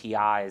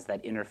APIs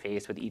that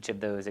interface with each of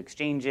those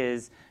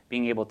exchanges,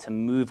 being able to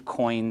move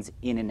coins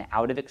in and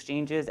out of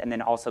exchanges, and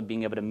then also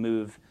being able to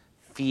move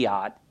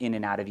fiat in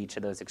and out of each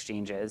of those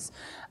exchanges.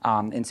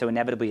 And so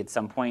inevitably at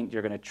some point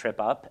you're going to trip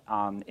up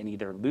and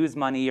either lose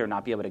money or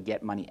not be able to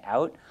get money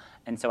out.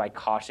 And so I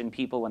caution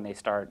people when they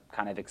start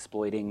kind of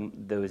exploiting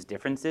those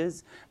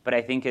differences. But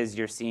I think as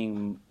you're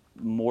seeing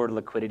more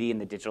liquidity in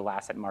the digital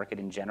asset market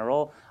in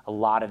general, a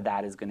lot of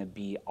that is going to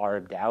be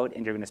arbed out,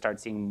 and you're going to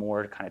start seeing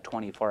more kind of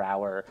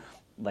 24-hour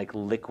like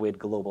liquid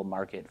global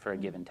market for a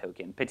given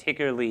token,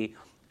 particularly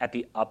at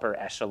the upper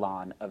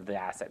echelon of the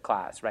asset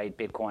class, right?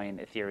 Bitcoin,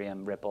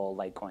 Ethereum, Ripple,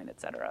 Litecoin,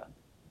 et cetera.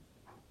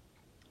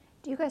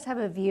 Do you guys have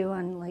a view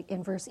on like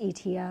inverse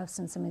ETFs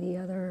and some of the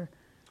other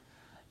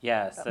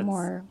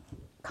more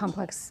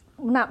complex,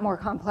 not more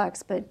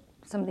complex, but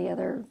some of the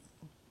other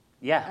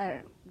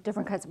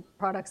different kinds of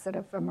products that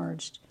have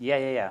emerged?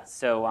 Yeah.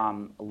 So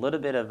a little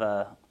bit of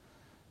a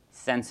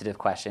sensitive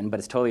question, but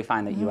it's totally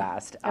fine that you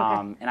asked.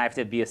 Okay. And I have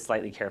to be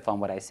slightly careful on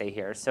what I say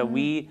here. So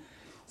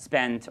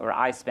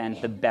I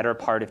spent the better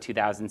part of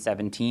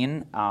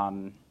 2017,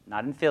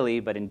 not in Philly,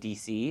 but in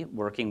DC,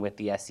 working with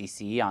the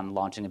SEC on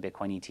launching a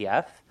Bitcoin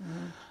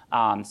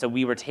ETF. So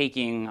we were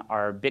taking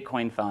our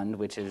Bitcoin fund,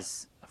 which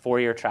is a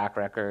 4-year track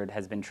record,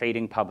 has been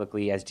trading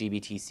publicly as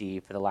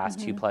GBTC for the last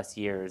 2+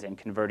 years, and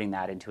converting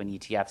that into an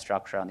ETF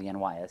structure on the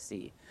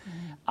NYSE.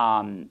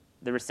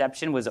 The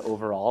reception was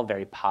overall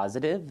very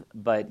positive,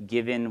 but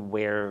given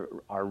where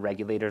our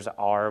regulators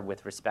are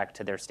with respect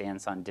to their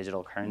stance on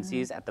digital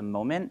currencies at the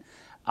moment,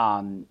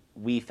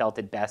 we felt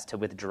it best to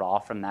withdraw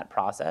from that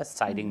process,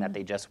 citing that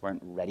they just weren't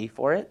ready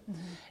for it.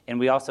 And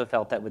we also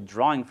felt that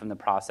withdrawing from the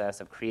process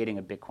of creating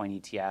a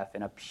Bitcoin ETF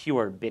and a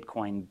pure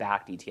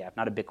Bitcoin-backed ETF,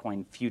 not a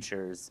Bitcoin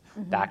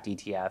futures-backed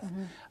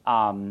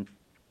ETF,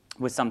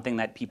 was something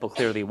that people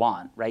clearly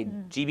want,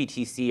 right?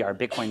 GBTC, our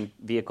Bitcoin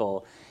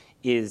vehicle,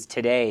 is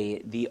today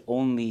the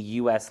only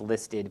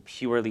US-listed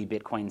purely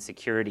Bitcoin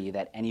security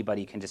that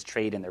anybody can just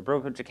trade in their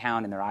brokerage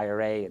account, in their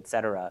IRA, et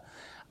cetera.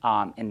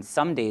 And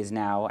some days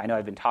now, I know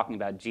I've been talking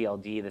about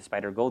GLD, the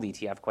Spider Gold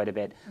ETF, quite a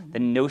bit. The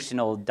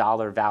notional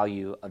dollar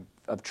value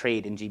of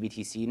trade in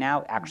GBTC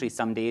now actually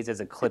some days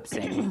is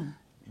eclipsing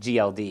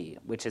GLD,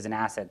 which is an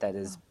asset that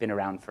has been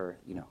around for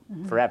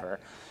forever.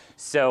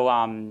 So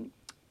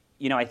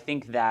I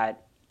think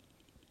that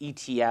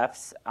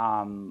ETFs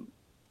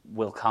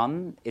will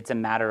come. It's a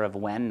matter of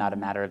when, not a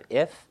matter of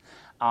if.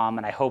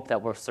 And I hope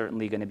that we're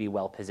certainly going to be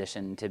well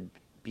positioned to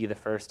be the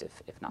first,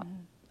 if not,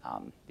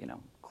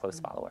 close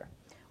follower.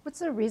 What's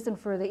the reason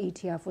for the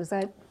ETF? Was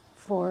that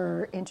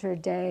for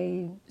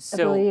intraday,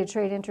 ability to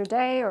trade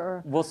intraday,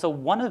 or? Well, so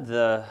one of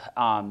the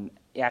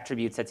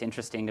attributes that's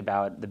interesting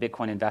about the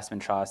Bitcoin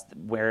Investment Trust,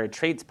 where it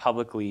trades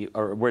publicly,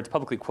 or where it's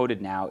publicly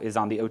quoted now, is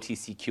on the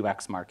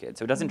OTCQX market.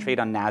 So it doesn't trade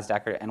on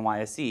NASDAQ or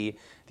NYSE.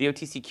 The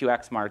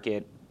OTCQX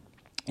market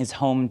is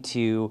home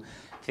to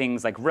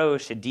things like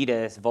Roche,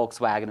 Adidas,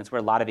 Volkswagen. It's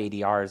where a lot of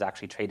ADRs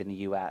actually trade in the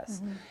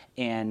US.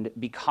 And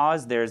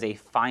because there's a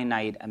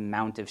finite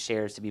amount of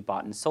shares to be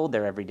bought and sold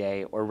there every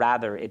day, or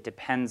rather it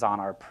depends on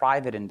our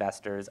private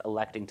investors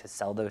electing to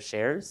sell those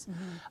shares,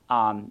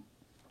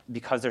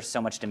 because there's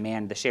so much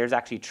demand, the shares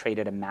actually trade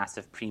at a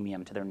massive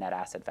premium to their net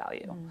asset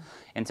value.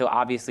 And so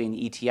obviously an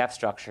ETF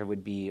structure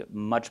would be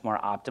much more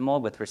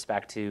optimal with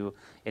respect to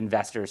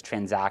investors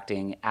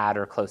transacting at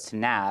or close to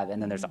NAV,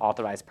 and then there's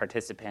authorized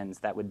participants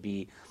that would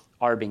be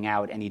arbing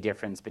out any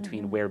difference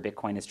between where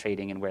Bitcoin is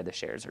trading and where the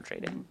shares are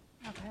trading.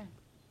 Okay.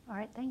 All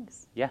right,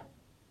 thanks. Yeah.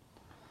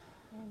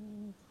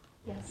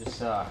 Yes. Just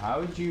how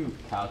would you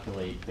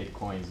calculate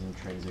Bitcoin's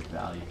intrinsic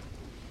value?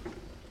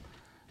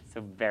 It's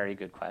a very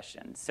good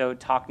question. So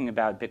talking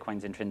about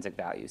Bitcoin's intrinsic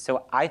value.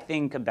 So I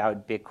think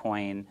about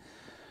Bitcoin,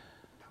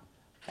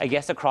 I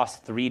guess, across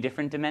 3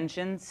 different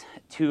dimensions,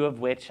 2 of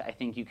which I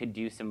think you could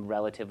do some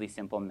relatively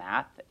simple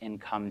math and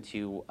come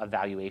to a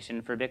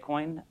valuation for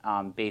Bitcoin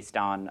based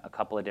on a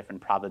couple of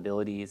different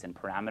probabilities and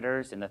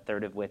parameters, and the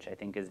third of which I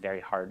think is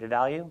very hard to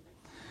value.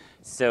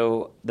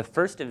 So the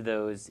first of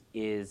those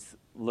is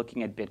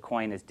looking at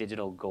Bitcoin as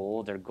digital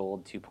gold, or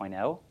gold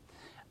 2.0.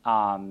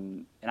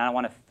 And I don't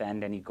want to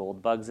offend any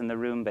gold bugs in the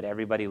room, but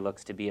everybody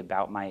looks to be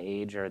about my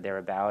age or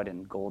thereabout,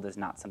 and gold is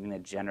not something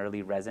that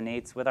generally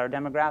resonates with our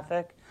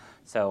demographic.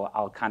 So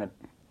I'll kind of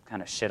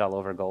shit all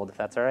over gold, if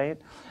that's all right.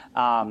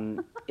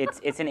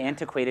 It's an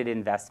antiquated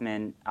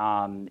investment.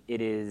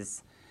 It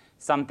is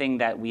something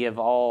that we have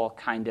all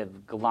kind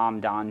of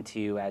glommed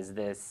onto as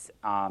this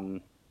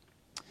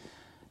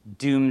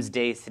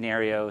doomsday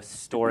scenario,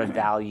 store of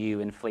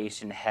value,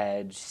 inflation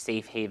hedge,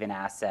 safe haven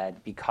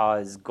asset,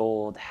 because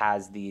gold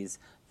has these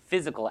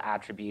physical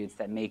attributes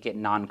that make it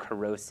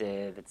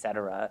non-corrosive, et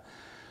cetera.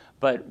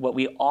 But what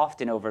we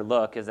often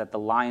overlook is that the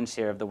lion's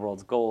share of the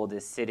world's gold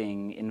is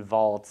sitting in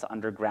vaults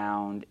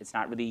underground. It's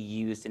not really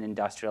used in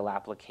industrial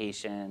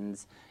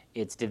applications.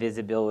 Its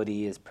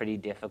divisibility is pretty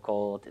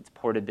difficult. Its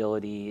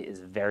portability is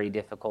very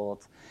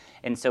difficult.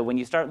 And so when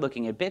you start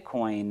looking at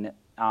Bitcoin,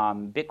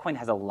 Bitcoin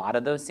has a lot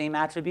of those same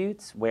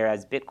attributes,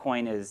 whereas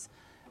Bitcoin is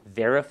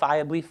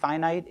verifiably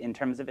finite in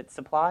terms of its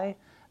supply.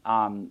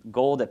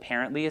 Gold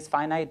apparently is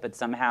finite, but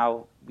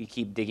somehow we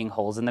keep digging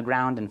holes in the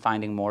ground and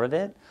finding more of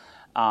it.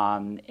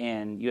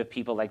 And you have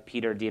people like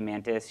Peter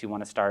Diamandis who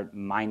want to start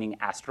mining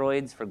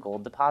asteroids for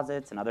gold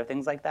deposits and other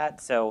things like that.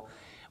 So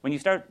when you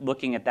start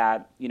looking at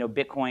that,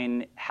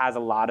 Bitcoin has a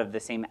lot of the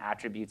same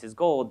attributes as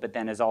gold, but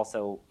then is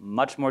also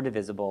much more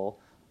divisible,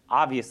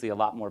 obviously a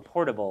lot more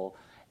portable,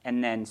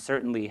 and then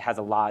certainly has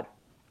a lot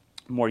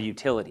more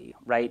utility,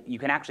 right? You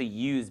can actually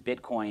use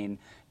Bitcoin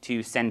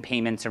to send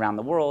payments around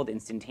the world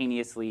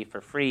instantaneously for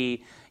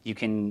free. You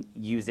can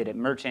use it at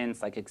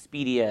merchants like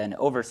Expedia and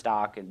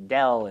Overstock and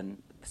Dell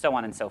and so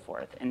on and so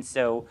forth. And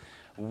so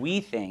we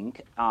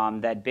think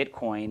that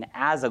Bitcoin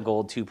as a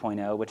gold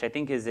 2.0, which I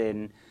think is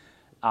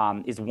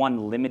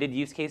one limited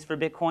use case for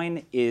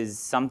Bitcoin, is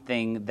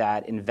something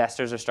that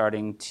investors are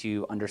starting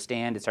to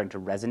understand. It's starting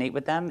to resonate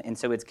with them. And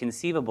so it's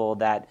conceivable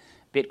that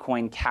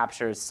Bitcoin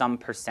captures some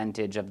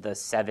percentage of the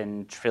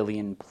 $7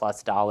 trillion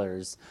plus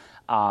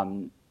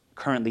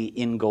currently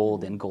in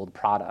gold and gold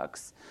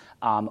products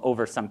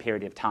over some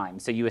period of time.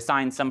 So you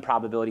assign some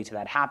probability to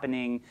that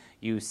happening.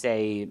 You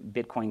say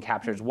Bitcoin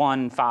captures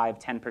 1, 5,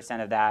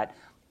 10% of that,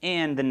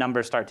 and the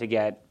numbers start to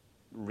get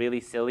really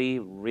silly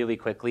really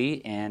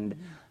quickly, and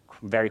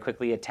very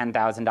quickly a $10,000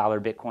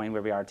 Bitcoin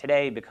where we are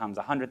today becomes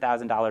a $100,000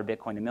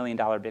 Bitcoin, $1 million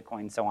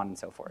Bitcoin, so on and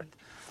so forth.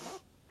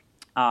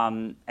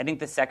 I think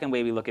the second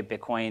way we look at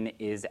Bitcoin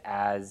is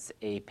as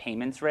a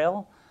payments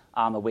rail,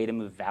 a way to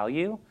move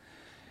value.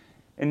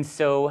 And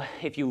so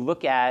if you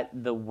look at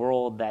the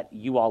world that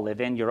you all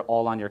live in, you're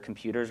all on your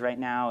computers right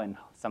now, and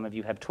some of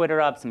you have Twitter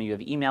up, some of you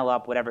have email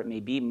up, whatever it may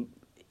be.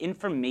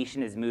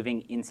 Information is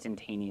moving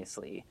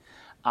instantaneously.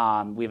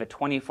 We have a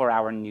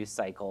 24-hour news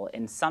cycle,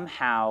 and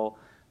somehow,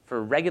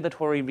 for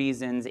regulatory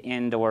reasons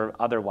and or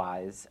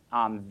otherwise,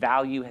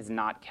 value has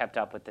not kept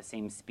up with the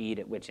same speed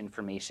at which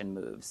information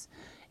moves.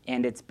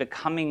 And it's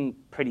becoming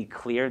pretty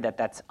clear that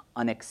that's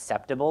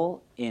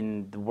unacceptable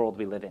in the world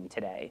we live in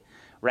today,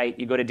 right?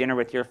 You go to dinner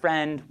with your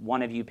friend,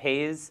 one of you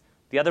pays,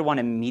 the other one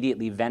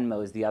immediately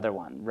Venmos the other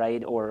one,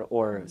 right?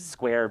 Or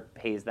Square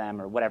pays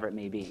them, or whatever it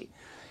may be.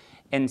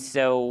 And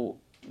so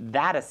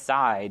that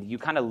aside, you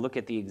kind of look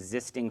at the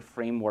existing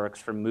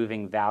frameworks for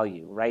moving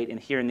value, right? And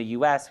here in the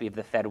US, we have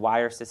the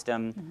FedWire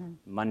system,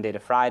 Monday to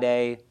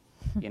Friday,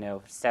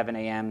 7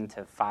 a.m.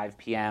 to 5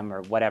 p.m.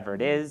 or whatever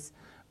it is.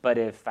 But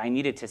if I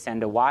needed to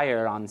send a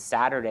wire on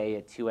Saturday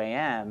at 2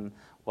 a.m.,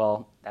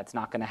 well, that's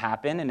not going to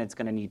happen, and it's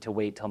going to need to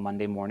wait till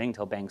Monday morning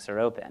till banks are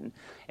open.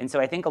 And so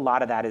I think a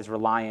lot of that is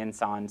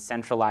reliance on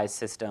centralized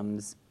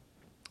systems,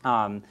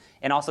 and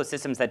also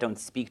systems that don't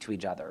speak to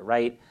each other,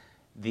 right?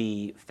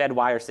 The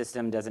FedWire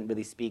system doesn't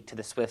really speak to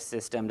the SWIFT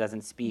system,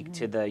 doesn't speak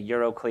to the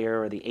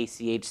Euroclear or the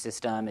ACH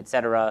system, et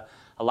cetera.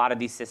 A lot of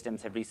these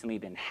systems have recently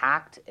been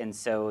hacked, and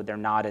so they're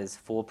not as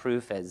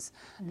foolproof as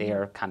they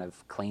are kind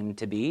of claimed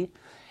to be.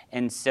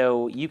 And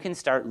so you can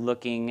start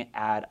looking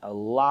at a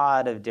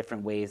lot of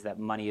different ways that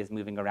money is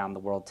moving around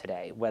the world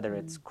today, whether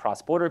it's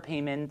cross-border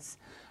payments,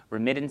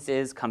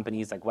 remittances,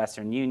 companies like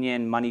Western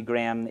Union,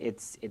 MoneyGram.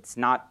 It's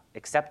not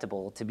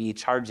acceptable to be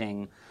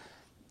charging,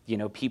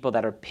 people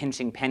that are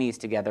pinching pennies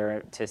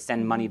together to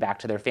send money back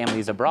to their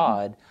families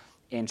abroad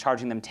and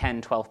charging them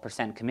 10,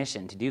 12%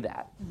 commission to do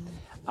that.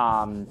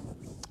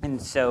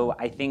 And so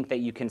I think that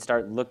you can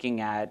start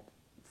looking at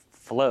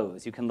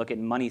flows. You can look at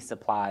money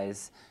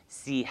supplies,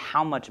 see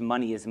how much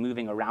money is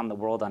moving around the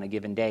world on a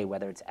given day,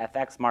 whether it's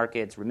FX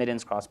markets,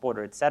 remittance,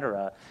 cross-border, et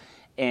cetera,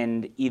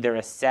 and either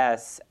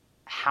assess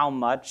how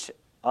much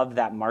of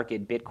that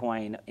market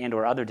Bitcoin and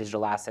or other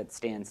digital assets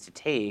stands to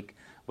take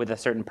with a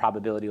certain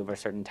probability over a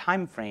certain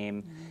time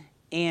frame,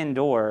 and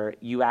or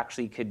you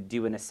actually could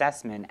do an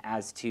assessment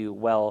as to,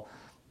 well,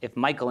 if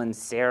Michael and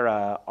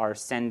Sarah are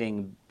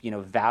sending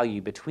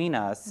value between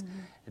us,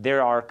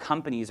 there are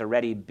companies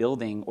already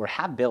building or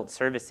have built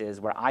services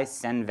where I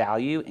send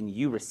value and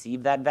you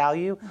receive that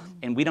value,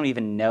 and we don't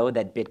even know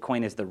that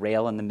Bitcoin is the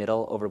rail in the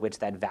middle over which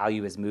that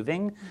value is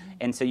moving.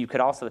 And so you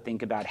could also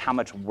think about how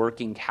much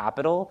working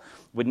capital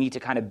would need to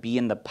kind of be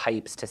in the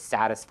pipes to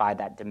satisfy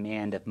that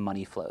demand of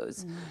money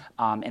flows.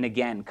 And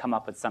again, come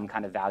up with some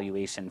kind of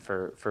valuation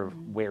for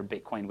where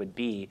Bitcoin would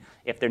be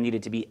if there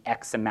needed to be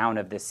X amount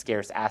of this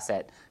scarce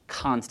asset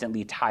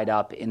constantly tied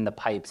up in the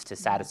pipes to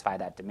satisfy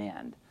that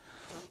demand.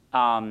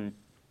 And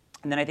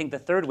then I think the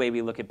third way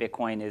we look at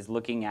Bitcoin is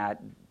looking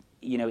at,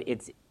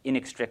 its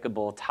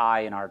inextricable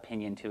tie, in our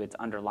opinion, to its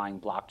underlying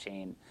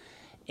blockchain,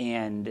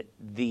 and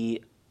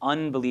the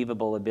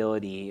unbelievable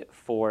ability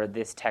for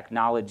this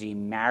technology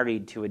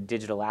married to a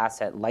digital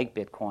asset like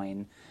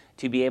Bitcoin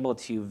to be able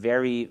to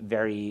very,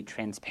 very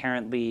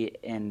transparently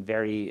and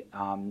very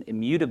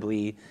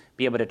immutably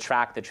be able to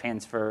track the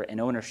transfer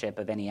and ownership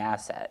of any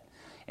asset.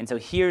 And so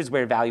here's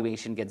where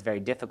valuation gets very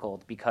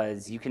difficult,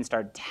 because you can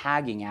start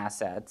tagging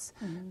assets,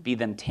 be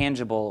them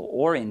tangible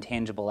or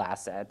intangible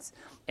assets,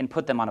 and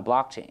put them on a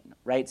blockchain,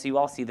 right? So you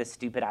all see this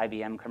stupid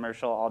IBM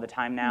commercial all the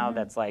time now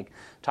that's like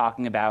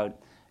talking about,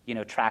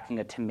 tracking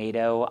a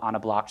tomato on a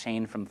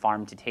blockchain from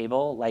farm to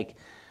table. Like,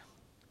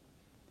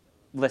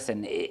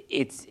 listen,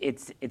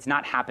 it's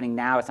not happening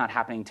now, it's not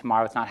happening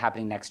tomorrow, it's not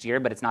happening next year,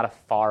 but it's not a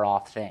far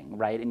off thing,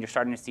 right? And you're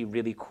starting to see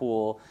really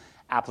cool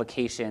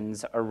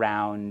applications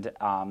around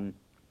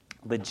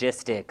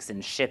logistics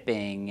and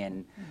shipping,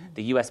 and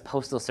the US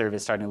Postal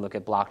Service starting to look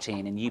at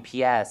blockchain, and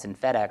UPS and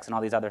FedEx and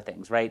all these other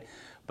things, right?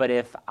 But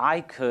if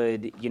I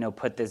could,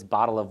 put this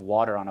bottle of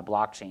water on a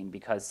blockchain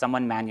because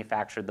someone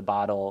manufactured the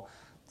bottle,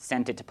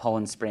 sent it to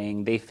Poland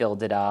Spring, they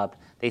filled it up,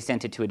 they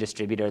sent it to a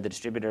distributor, the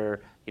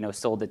distributor,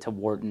 sold it to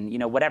Wharton,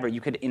 whatever,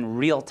 you could in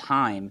real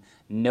time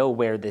know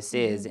where this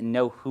is and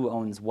know who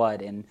owns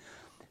what. And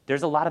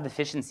there's a lot of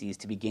efficiencies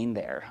to be gained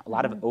there, a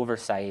lot of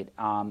oversight,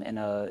 and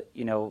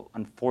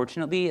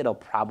unfortunately, it'll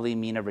probably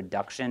mean a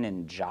reduction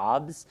in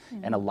jobs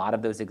and a lot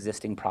of those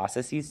existing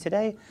processes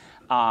today.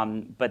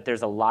 But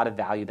there's a lot of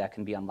value that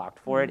can be unlocked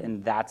for it,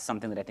 and that's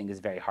something that I think is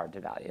very hard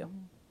to value.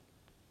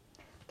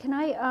 Can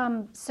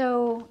I,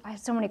 so I have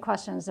so many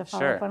questions to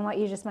follow up on what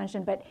you just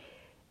mentioned, but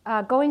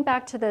going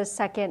back to the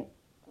second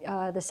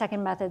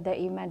method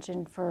that you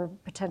mentioned for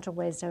potential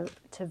ways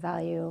to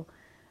value,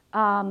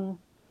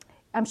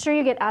 I'm sure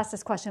you get asked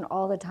this question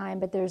all the time,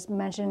 but there's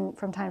mention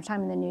from time to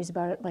time in the news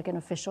about it, like an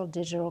official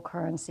digital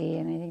currency,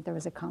 and I think there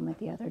was a comment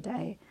the other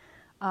day.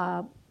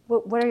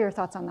 What are your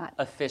thoughts on that?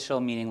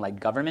 Official meaning like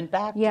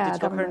government-backed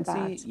digital currency?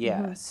 Government-backed.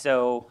 Yeah,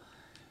 so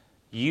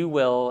you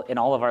will, in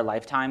all of our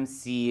lifetimes,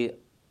 see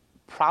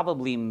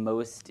probably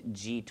most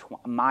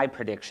G20, my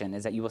prediction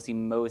is that you will see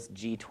most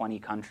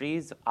G20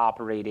 countries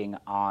operating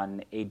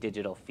on a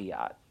digital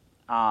fiat.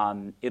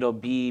 It'll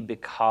be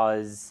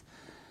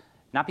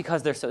not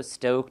because they're so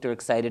stoked or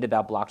excited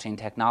about blockchain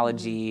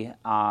technology,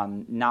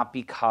 not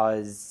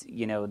because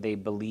they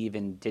believe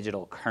in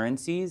digital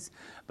currencies,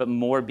 but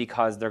more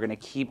because they're going to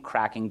keep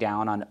cracking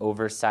down on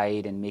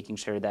oversight and making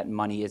sure that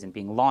money isn't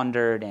being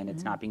laundered and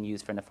it's not being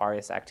used for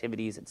nefarious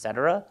activities, et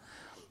cetera.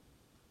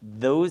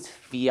 Those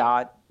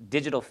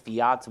digital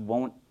fiats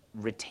won't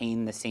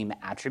retain the same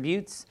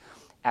attributes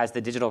as the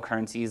digital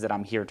currencies that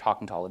I'm here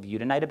talking to all of you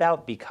tonight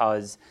about,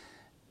 because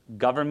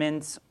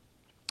governments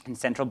and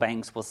central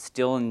banks will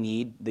still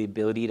need the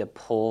ability to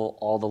pull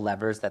all the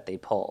levers that they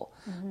pull.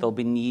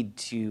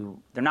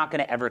 They're not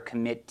going to ever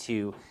commit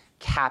to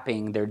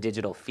capping their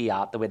digital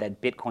fiat the way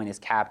that Bitcoin is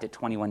capped at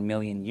 21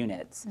 million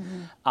units.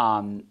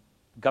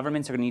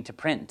 Governments are going to need to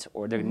print,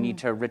 or they're going to need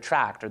to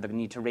retract, or they're going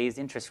to need to raise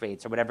interest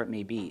rates, or whatever it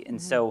may be.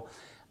 And so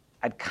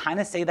I'd kind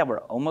of say that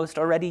we're almost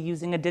already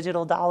using a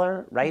digital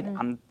dollar, right?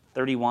 I'm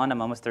 31,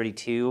 I'm almost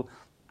 32.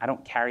 I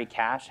don't carry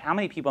cash. How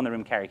many people in the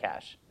room carry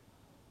cash?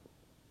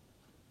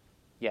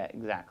 Yeah,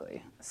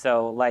 exactly.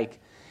 So like,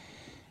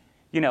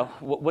 you know,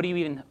 what do you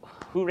even,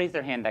 who raised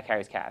their hand that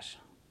carries cash?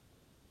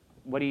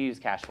 What do you use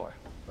cash for?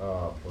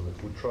 For the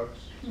food trucks.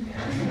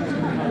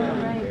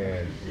 Right.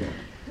 And yeah.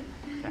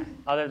 Okay.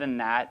 Other than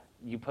that,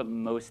 you put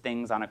most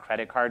things on a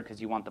credit card because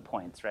you want the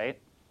points, right?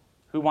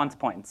 Who wants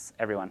points?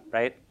 Everyone,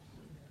 right?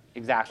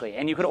 Exactly.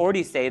 And you could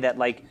already say that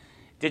like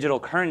digital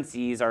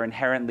currencies are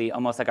inherently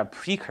almost like a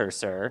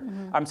precursor.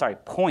 I'm sorry,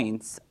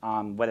 points,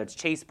 whether it's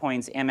Chase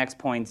points, Amex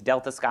points,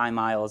 Delta Sky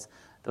Miles,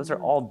 those are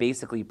all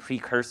basically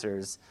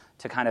precursors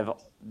to kind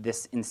of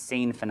this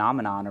insane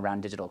phenomenon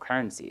around digital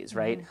currencies,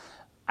 right?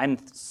 I'm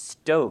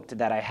stoked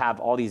that I have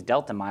all these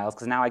Delta miles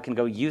because now I can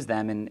go use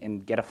them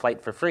and get a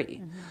flight for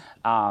free.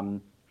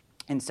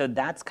 And so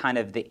that's kind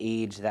of the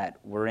age that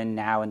we're in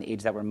now and the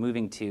age that we're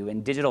moving to.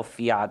 And digital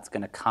fiat's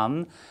going to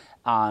come,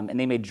 and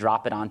they may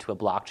drop it onto a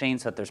blockchain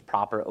so that there's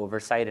proper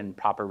oversight and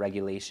proper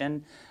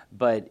regulation.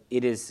 But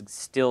it is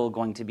still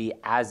going to be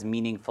as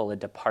meaningful a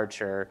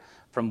departure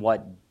from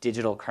what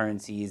digital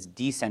currencies,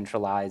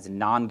 decentralized,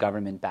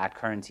 non-government-backed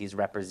currencies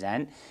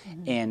represent.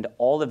 And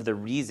all of the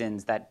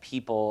reasons that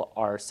people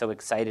are so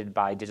excited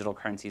by digital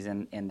currencies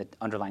and the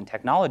underlying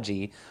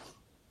technology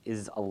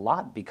is a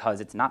lot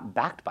because it's not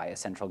backed by a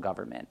central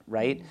government,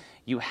 right?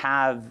 You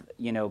have,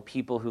 you know,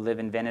 people who live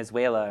in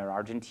Venezuela or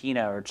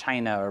Argentina or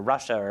China or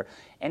Russia or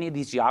any of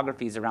these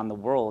geographies around the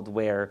world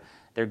where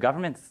their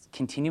government's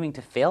continuing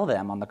to fail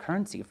them on the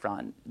currency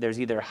front.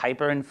 There's either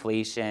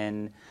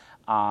hyperinflation,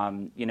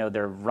 you know,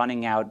 they're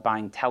running out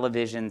buying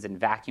televisions and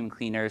vacuum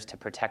cleaners to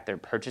protect their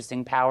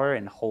purchasing power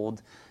and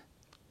hold,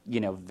 you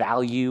know,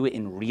 value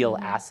in real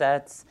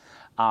assets.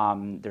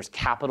 There's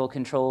capital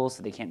controls,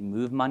 so they can't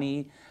move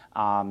money.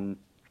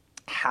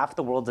 Half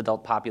the world's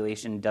adult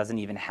population doesn't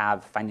even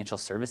have financial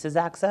services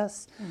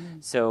access.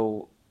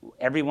 So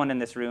everyone in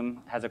this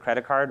room has a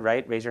credit card,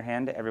 right? Raise your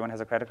hand. Everyone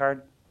has a credit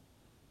card?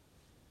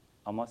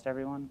 Almost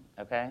everyone?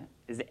 Okay.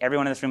 Does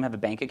everyone in this room have a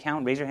bank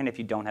account? Raise your hand if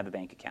you don't have a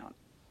bank account.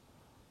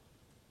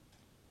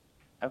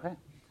 Okay.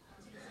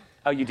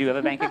 Oh, you do have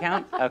a bank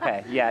account?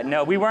 Okay. Yeah.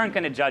 No, we weren't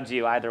going to judge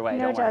you either way.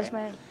 No don't worry.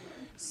 judgment.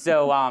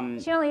 So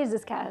She only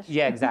uses cash.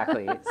 yeah,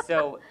 exactly.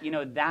 So, you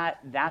know,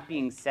 that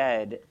being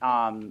said,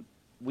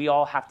 we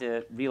all have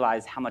to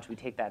realize how much we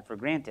take that for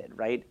granted,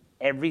 right?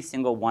 Every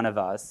single one of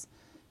us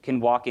can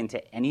walk into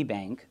any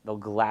bank. They'll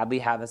gladly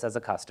have us as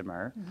a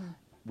customer.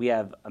 We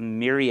have a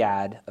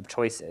myriad of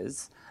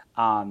choices.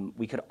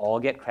 We could all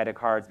get credit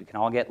cards. We can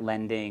all get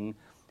lending.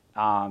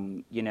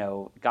 You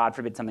know, God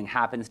forbid something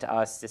happens to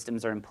us,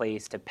 systems are in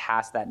place to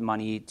pass that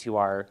money to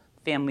our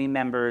family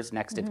members,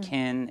 next of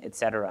kin, et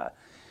cetera.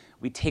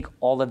 We take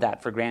all of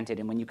that for granted.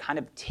 And when you kind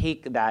of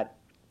take that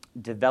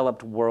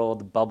developed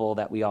world bubble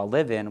that we all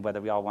live in,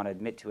 whether we all want to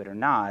admit to it or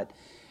not,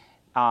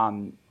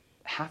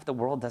 half the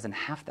world doesn't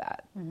have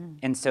that.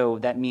 And so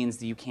that means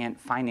that you can't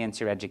finance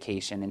your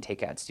education and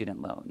take out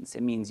student loans.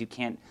 It means you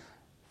can't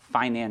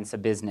finance a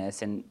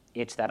business and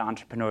itch that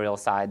entrepreneurial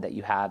side that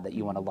you have that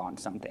you want to launch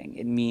something.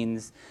 It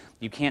means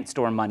you can't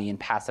store money and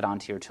pass it on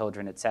to your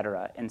children, et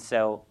cetera. And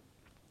so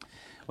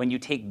when you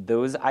take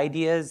those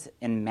ideas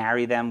and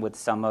marry them with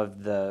some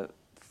of the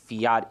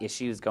fiat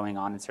issues going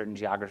on in certain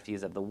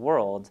geographies of the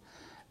world,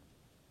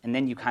 and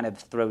then you kind of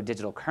throw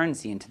digital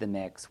currency into the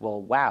mix,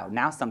 well, wow,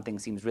 now something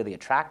seems really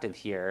attractive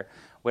here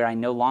where I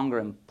no longer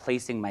am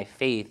placing my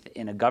faith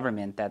in a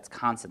government that's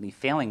constantly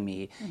failing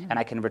me, and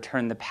I can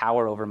return the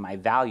power over my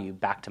value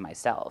back to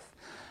myself.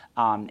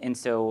 And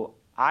so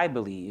I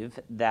believe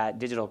that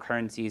digital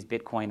currencies,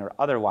 Bitcoin or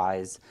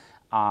otherwise,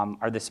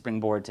 are the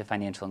springboard to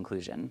financial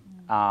inclusion.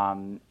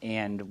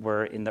 And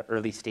we're in the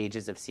early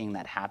stages of seeing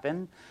that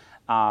happen.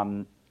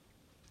 But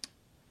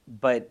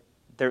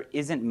there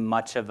isn't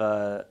much of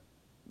a,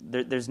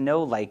 there's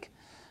no like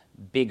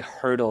big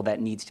hurdle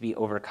that needs to be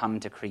overcome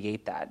to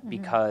create that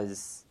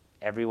because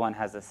everyone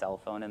has a cell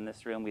phone in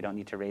this room. We don't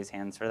need to raise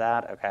hands for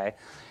that, okay?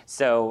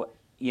 So,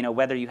 you know,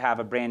 whether you have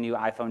a brand new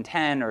iPhone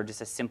 10 or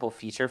just a simple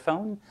feature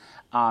phone,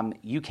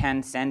 you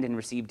can send and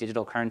receive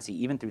digital currency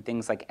even through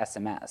things like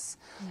SMS.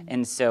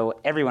 And so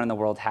everyone in the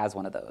world has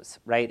one of those,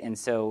 right? And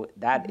so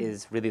that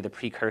is really the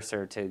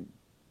precursor to,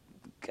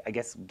 I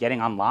guess,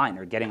 getting online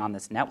or getting on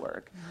this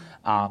network.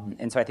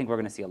 And so I think we're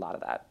going to see a lot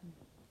of that.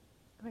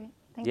 Great.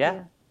 Thank Yeah.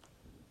 you.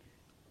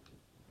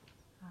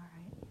 All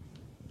right.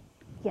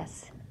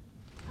 Yes.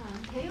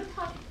 Can you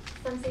talk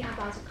something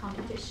about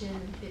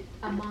competition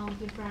among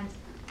different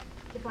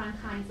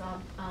kinds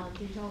of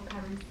digital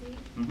currency?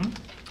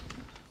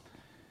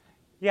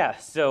 Yeah,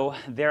 so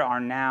there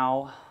are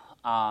now,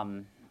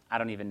 I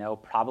don't even know,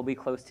 probably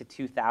close to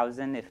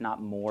 2,000, if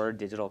not more,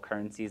 digital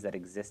currencies that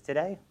exist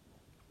today.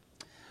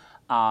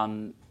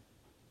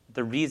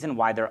 The reason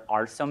why there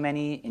are so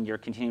many and you're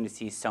continuing to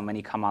see so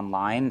many come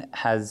online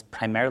has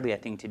primarily, I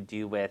think, to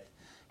do with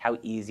how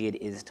easy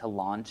it is to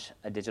launch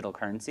a digital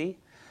currency.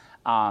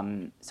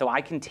 So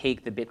I can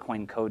take the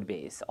Bitcoin code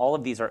base. All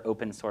of these are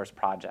open source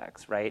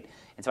projects, right?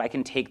 And so I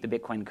can take the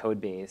Bitcoin code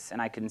base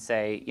and I can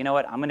say, you know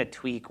what, I'm going to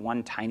tweak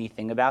one tiny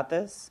thing about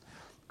this,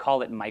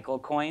 call it Michael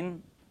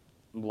Coin,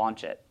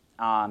 launch it,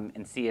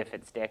 and see if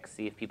it sticks,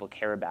 see if people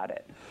care about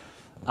it.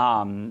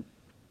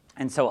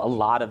 And so a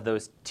lot of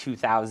those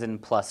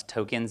 2,000 plus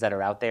tokens that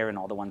are out there and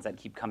all the ones that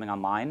keep coming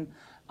online,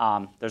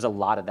 there's a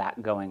lot of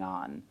that going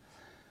on.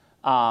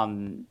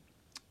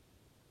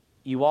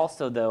 You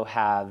also, though,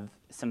 have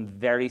some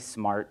very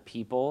smart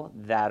people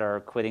that are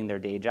quitting their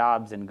day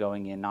jobs and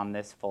going in on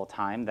this full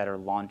time that are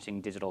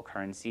launching digital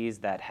currencies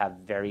that have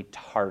very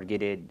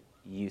targeted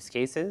use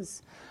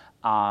cases.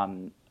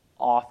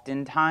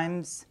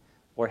 Oftentimes,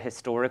 or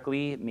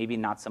historically, maybe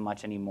not so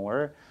much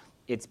anymore,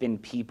 it's been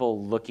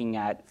people looking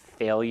at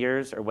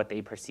failures or what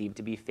they perceive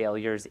to be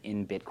failures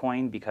in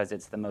Bitcoin because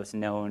it's the most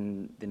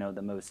known,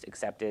 the most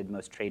accepted,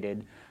 most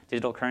traded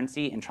digital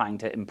currency and trying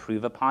to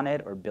improve upon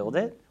it or build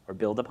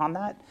upon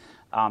that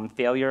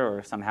failure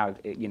or somehow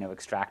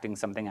extracting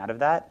something out of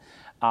that.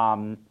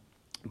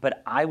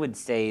 But I would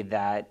say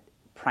that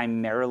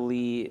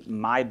primarily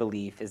my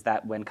belief is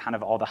that when kind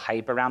of all the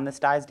hype around this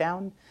dies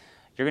down,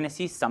 you're going to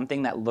see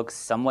something that looks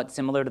somewhat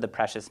similar to the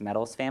precious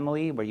metals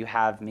family where you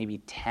have maybe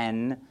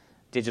 10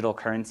 digital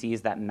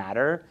currencies that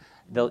matter.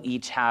 They'll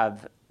each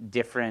have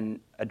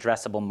different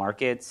addressable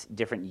markets,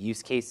 different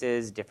use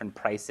cases, different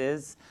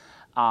prices.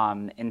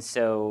 And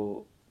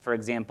so, for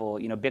example,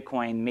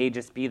 Bitcoin may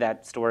just be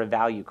that store of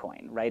value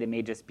coin, right? It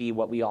may just be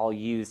what we all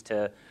use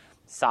to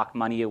sock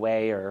money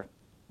away, or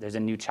there's a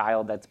new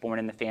child that's born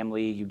in the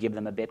family, you give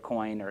them a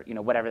Bitcoin, or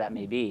whatever that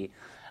may be.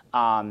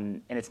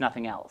 And it's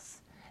nothing else.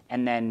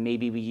 And then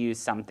maybe we use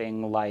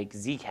something like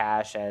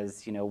Zcash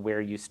as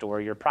where you store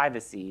your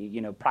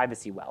privacy,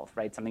 privacy wealth,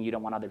 right? Something you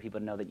don't want other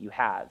people to know that you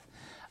have.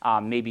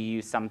 Maybe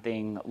use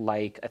something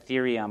like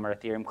Ethereum or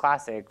Ethereum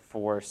Classic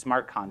for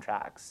smart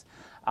contracts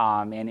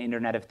and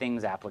Internet of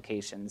Things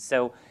applications.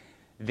 So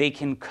they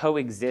can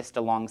coexist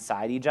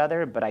alongside each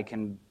other, but I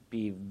can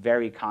be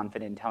very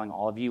confident in telling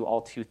all of you,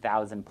 all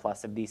 2,000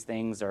 plus of these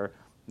things, or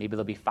maybe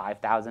there'll be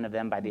 5,000 of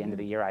them by the end of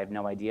the year, I have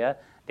no idea,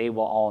 they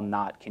will all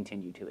not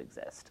continue to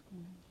exist.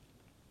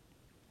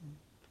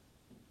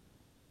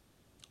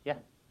 Yeah.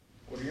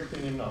 What are your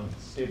opinion on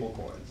stable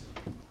coins?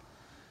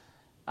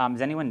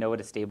 Does anyone know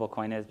what a stable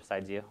coin is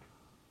besides you?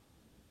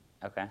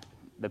 Okay.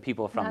 The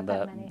people from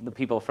the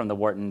people from the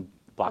Wharton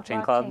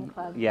Blockchain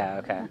Club? Yeah,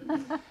 okay.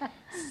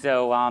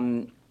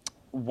 So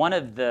one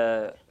of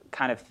the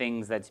kind of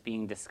things that's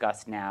being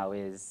discussed now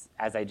is,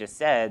 as I just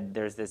said,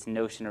 there's this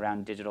notion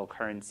around digital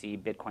currency,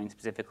 Bitcoin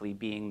specifically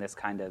being this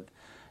kind of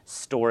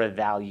store of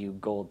value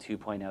gold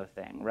 2.0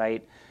 thing,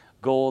 right?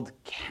 Gold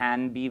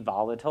can be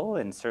volatile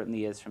and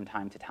certainly is from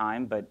time to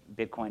time, but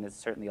Bitcoin is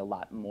certainly a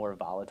lot more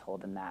volatile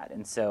than that.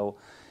 And so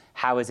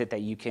how is it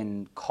that you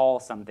can call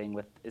something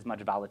with as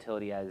much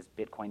volatility as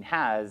Bitcoin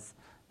has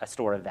a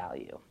store of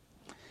value?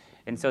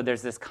 And so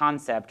there's this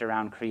concept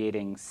around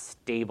creating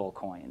stable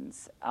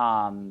coins.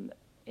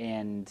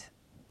 And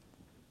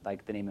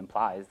like the name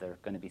implies, they're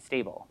going to be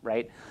stable,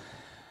 right?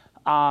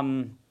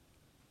 I'm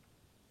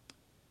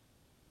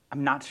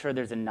not sure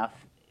there's enough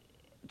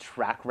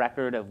track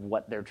record of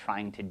what they're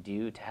trying to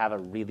do to have a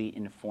really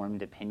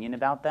informed opinion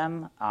about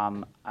them.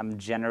 I'm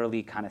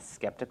generally kind of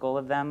skeptical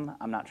of them.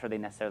 I'm not sure they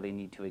necessarily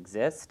need to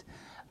exist.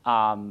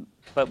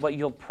 But what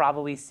you'll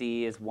probably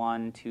see is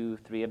 1, 2,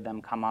 3 of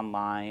them come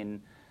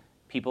online.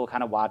 People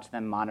kind of watch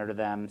them, monitor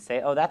them,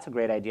 say, oh, that's a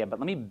great idea, but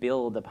let me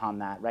build upon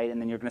that, right?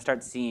 And then you're going to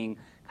start seeing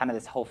kind of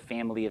this whole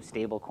family of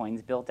stable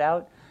coins built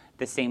out,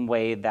 the same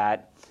way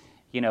that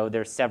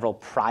there's several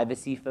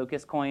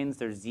privacy-focused coins.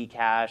 There's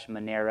Zcash,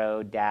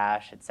 Monero,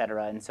 Dash, et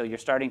cetera. And so you're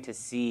starting to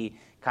see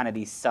kind of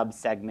these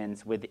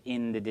sub-segments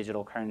within the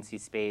digital currency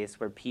space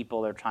where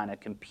people are trying to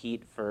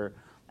compete for,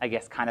 I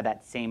guess, kind of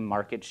that same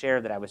market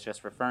share that I was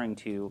just referring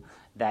to,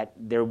 that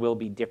there will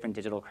be different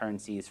digital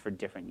currencies for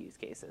different use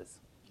cases.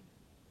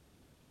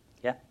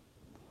 Yeah?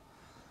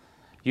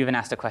 You haven't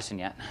asked a question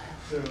yet.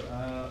 So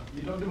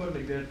you talked about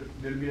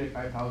there'll be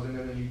 5,000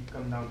 and then you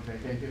come down to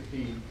 10,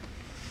 15.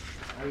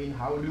 I mean,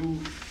 how do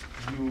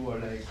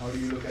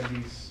you look at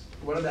these?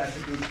 What are the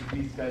attributes that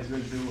these guys will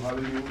do? How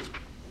will you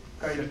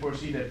kind of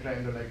foresee that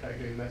trend or try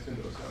to invest in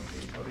those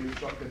companies? How do you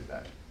shortcut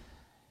that?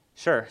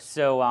 Sure.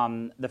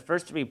 So the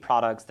first 3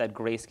 products that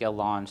Grayscale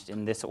launched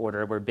in this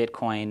order were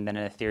Bitcoin, then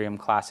an Ethereum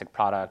Classic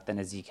product, then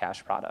a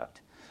Zcash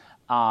product.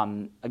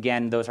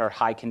 Again, those are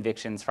high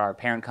convictions for our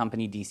parent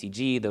company,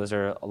 DCG. Those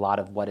are a lot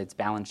of what its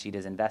balance sheet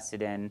is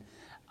invested in.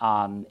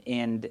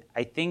 And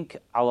I think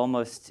I'll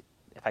almost,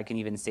 if I can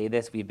even say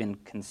this, we've been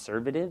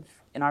conservative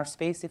in our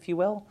space, if you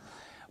will,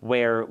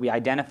 where we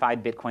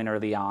identified Bitcoin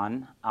early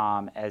on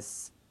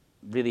as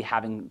really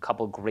having a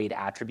couple great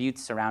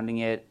attributes surrounding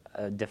it,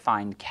 a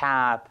defined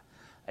cap,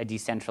 a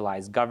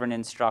decentralized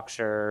governance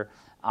structure,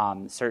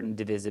 certain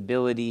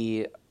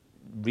divisibility,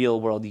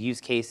 real-world use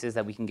cases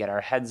that we can get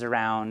our heads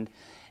around.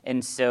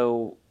 And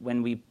so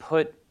when we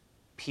put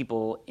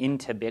people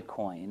into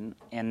Bitcoin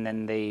and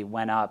then they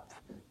went up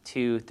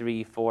 2,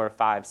 3, 4,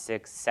 5,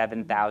 6,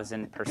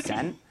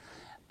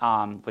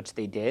 7,000%, which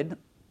they did.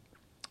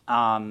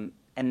 And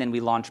then we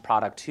launched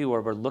product 2,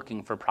 or we're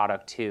looking for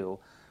product 2.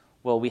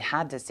 Well, we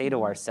had to say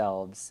to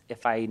ourselves,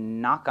 if I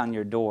knock on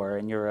your door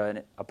and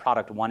you're a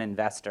product 1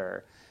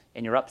 investor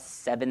and you're up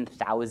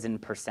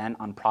 7,000%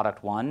 on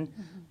product 1,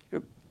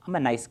 I'm a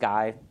nice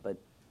guy, but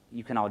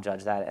you can all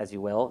judge that as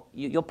you will.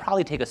 You'll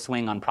probably take a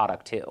swing on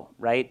product 2,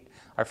 right?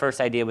 Our first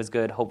idea was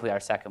good, hopefully our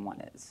second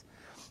one is.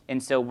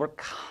 And so we're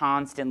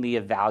constantly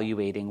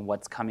evaluating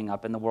what's coming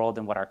up in the world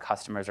and what our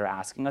customers are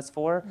asking us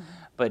for.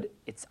 But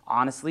it's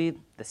honestly,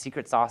 the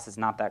secret sauce is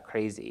not that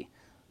crazy.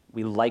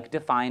 We like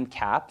defined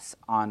caps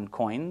on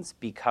coins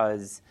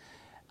because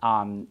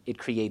it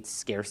creates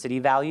scarcity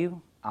value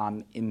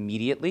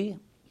immediately.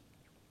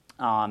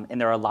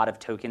 And there are a lot of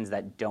tokens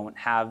that don't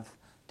have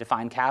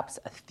defined caps,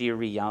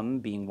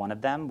 Ethereum being one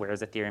of them,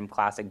 whereas Ethereum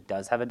Classic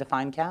does have a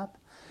defined cap.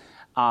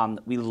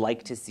 We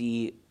like to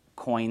see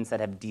coins that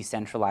have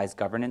decentralized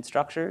governance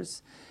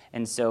structures.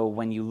 And so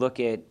when you look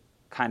at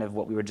kind of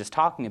what we were just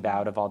talking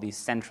about of all these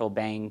central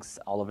banks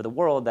all over the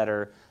world that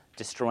are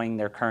destroying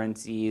their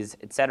currencies,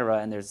 et cetera,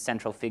 and there's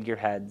central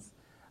figureheads,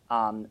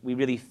 we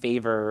really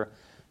favor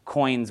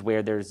coins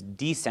where there's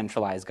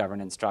decentralized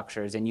governance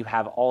structures and you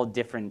have all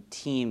different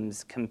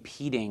teams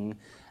competing,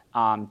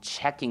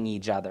 checking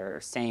each other,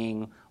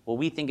 saying, well,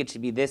 we think it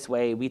should be this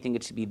way, we think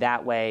it should be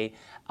that way,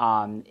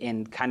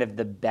 and kind of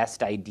the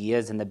best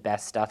ideas and the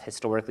best stuff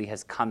historically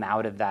has come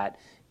out of that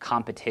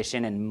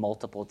competition and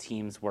multiple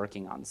teams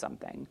working on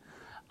something.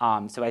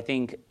 So I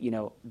think,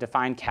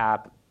 defined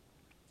cap,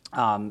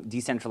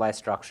 decentralized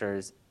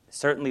structures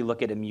certainly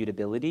look at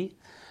immutability.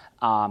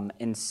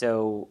 And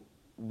so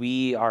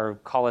we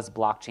call us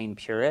blockchain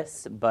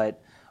purists,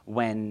 but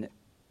when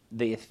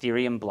the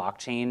Ethereum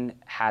blockchain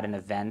had an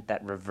event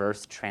that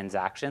reversed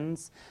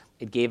transactions,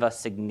 it gave us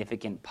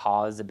significant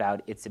pause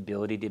about its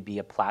ability to be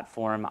a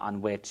platform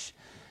on which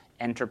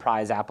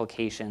enterprise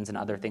applications and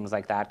other things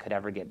like that could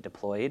ever get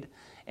deployed.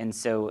 And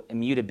so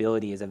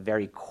immutability is a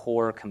very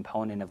core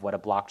component of what a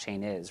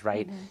blockchain is,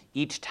 right?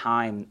 Each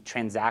time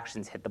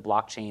transactions hit the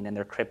blockchain and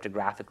they're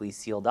cryptographically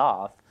sealed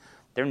off,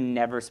 they're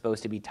never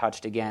supposed to be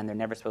touched again. They're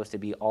never supposed to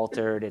be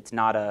altered. It's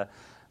not a,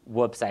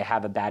 whoops, I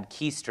have a bad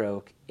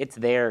keystroke. It's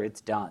there,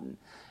 it's done.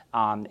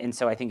 And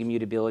so I think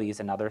immutability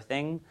is another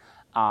thing.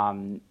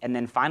 And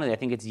then finally, I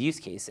think it's use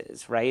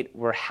cases, right?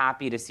 We're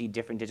happy to see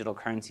different digital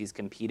currencies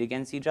compete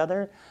against each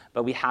other,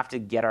 but we have to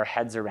get our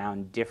heads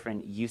around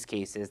different use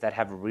cases that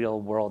have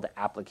real-world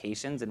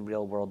applications and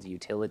real-world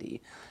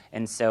utility.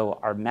 And so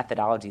our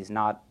methodology is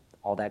not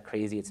all that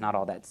crazy. It's not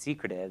all that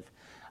secretive.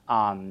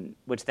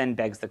 Which then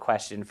begs the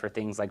question for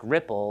things like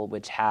Ripple,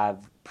 which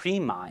have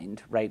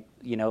pre-mined, right?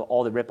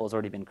 All the Ripple's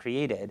already been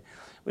created,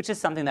 which is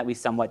something that we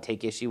somewhat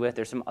take issue with.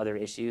 There's some other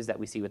issues that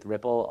we see with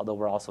Ripple, although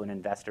we're also an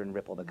investor in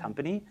Ripple, the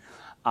company.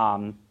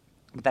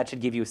 But that should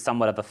give you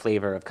somewhat of a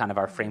flavor of kind of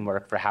our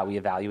framework for how we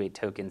evaluate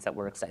tokens that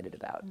we're excited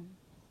about.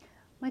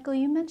 Michael,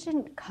 you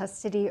mentioned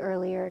custody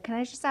earlier. Can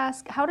I just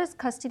ask, how does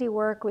custody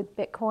work with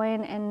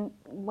Bitcoin, and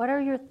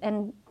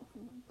and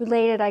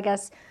related, I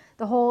guess,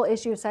 the whole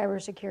issue of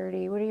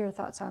cybersecurity? What are your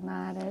thoughts on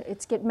that?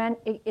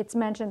 It's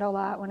mentioned a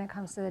lot when it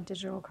comes to the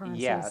digital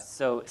currencies. Yeah,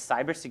 so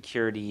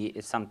cybersecurity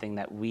is something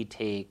that we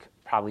take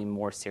probably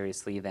more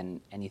seriously than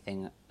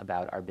anything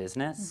about our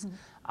business.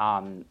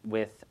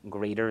 With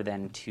greater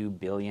than $2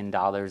 billion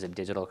of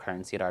digital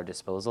currency at our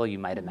disposal, you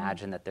might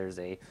imagine that there's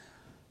a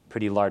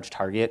pretty large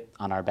target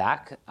on our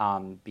back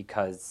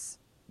because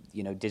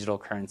digital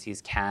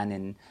currencies can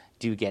and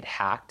do get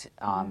hacked.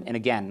 And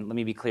again, let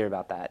me be clear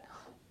about that.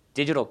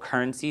 Digital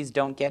currencies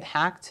don't get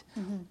hacked,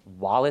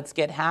 wallets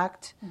get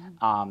hacked,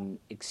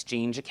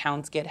 exchange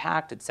accounts get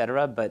hacked, et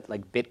cetera. But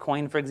like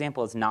Bitcoin, for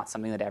example, is not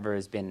something that ever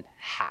has been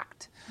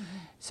hacked.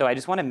 So I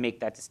just want to make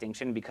that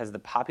distinction because the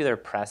popular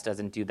press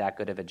doesn't do that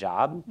good of a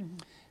job.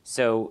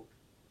 So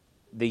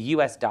the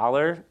US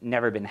dollar,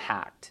 never been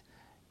hacked.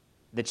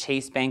 The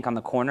Chase Bank on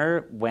the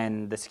corner,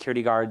 when the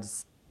security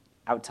guard's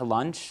out to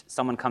lunch,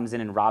 someone comes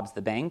in and robs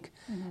the bank.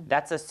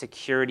 That's a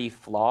security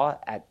flaw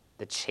at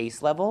the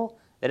Chase level.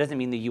 That doesn't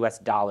mean the US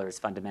dollar is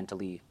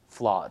fundamentally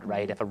flawed,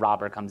 right? If a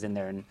robber comes in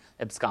there and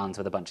absconds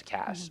with a bunch of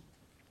cash.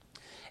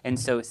 And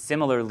so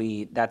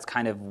similarly, that's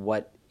kind of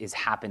what has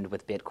happened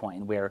with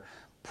Bitcoin, where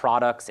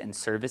products and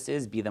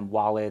services, be them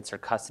wallets or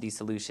custody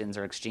solutions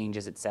or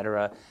exchanges, et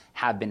cetera,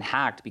 have been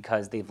hacked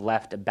because they've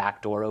left a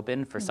back door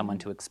open for someone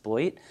to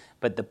exploit,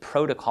 but the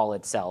protocol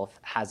itself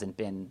hasn't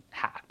been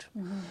hacked.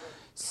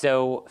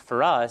 So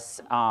for us,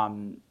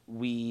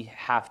 we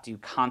have to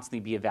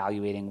constantly be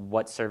evaluating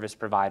what service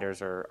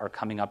providers are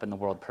coming up in the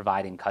world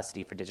providing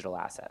custody for digital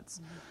assets.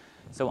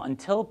 So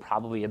until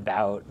probably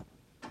about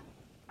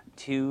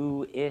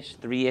 2-ish,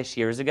 3-ish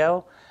years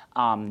ago,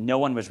 no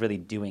one was really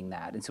doing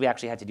that. And so we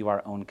actually had to do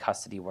our own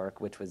custody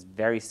work, which was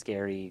very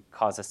scary,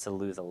 caused us to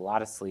lose a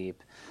lot of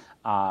sleep.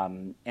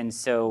 And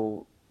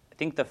so I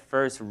think the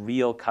first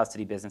real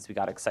custody business we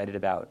got excited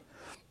about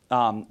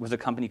was a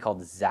company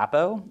called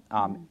Xapo,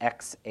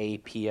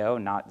 X-A-P-O,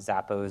 not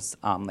Zappos,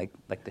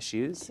 like the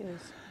shoes.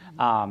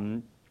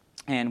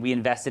 And we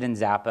invested in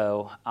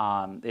Zappo.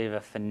 They have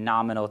a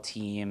phenomenal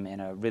team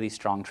and a really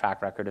strong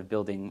track record of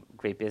building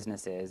great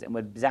businesses. And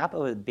what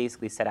Zappo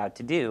basically set out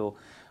to do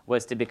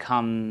was to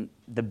become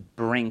the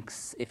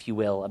Brinks, if you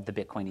will, of the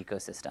Bitcoin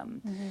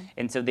ecosystem.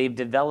 And so they've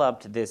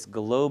developed this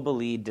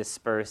globally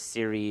dispersed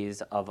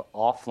series of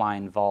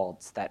offline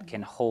vaults that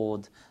can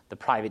hold the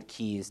private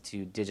keys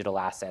to digital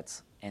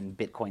assets and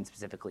Bitcoin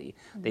specifically.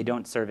 They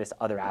don't service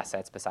other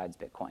assets besides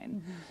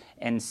Bitcoin.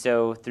 And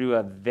so through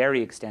a very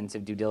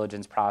extensive due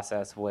diligence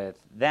process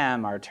with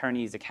them, our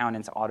attorneys,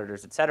 accountants,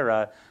 auditors, et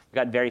cetera, we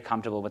got very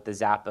comfortable with the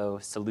Zappo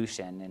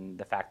solution and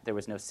the fact that there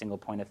was no single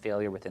point of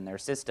failure within their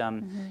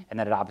system and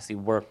that it obviously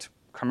worked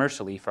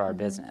commercially for our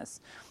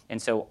business.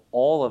 And so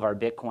all of our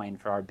Bitcoin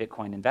for our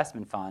Bitcoin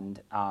investment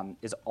fund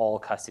is all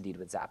custodied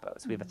with Zappo.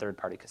 So we have a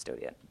third-party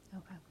custodian.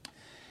 Okay.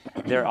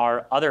 There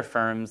are other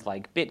firms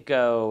like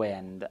BitGo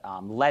and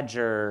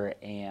Ledger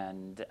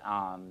and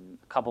a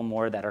couple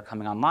more that are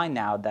coming online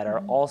now that are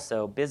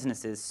also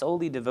businesses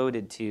solely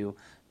devoted to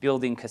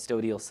building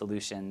custodial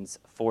solutions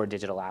for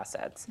digital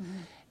assets.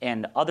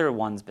 And other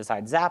ones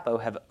besides Zappo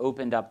have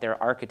opened up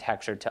their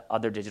architecture to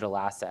other digital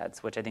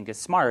assets, which I think is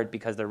smart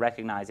because they're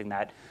recognizing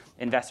that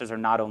investors are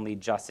not only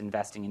just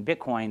investing in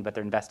Bitcoin, but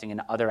they're investing in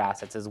other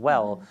assets as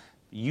well,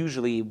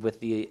 usually with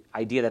the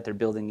idea that they're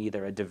building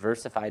either a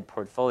diversified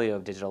portfolio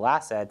of digital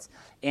assets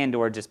and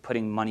or just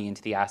putting money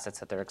into the assets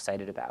that they're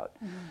excited about.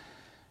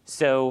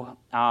 So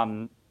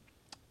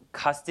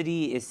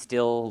custody is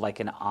still like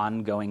an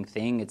ongoing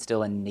thing. It's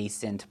still a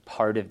nascent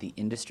part of the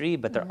industry,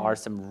 but there are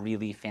some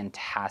really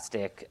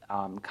fantastic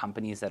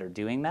companies that are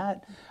doing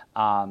that.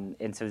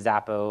 And so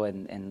Zappo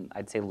and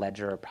I'd say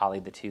Ledger are probably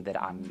the two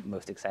that I'm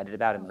most excited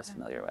about and most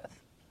familiar with.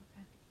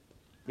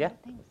 Yeah?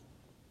 Thanks.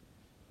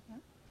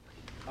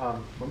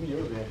 From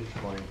your vantage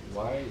point,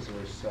 why is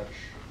there such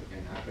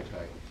an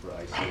appetite for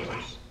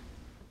ICOs?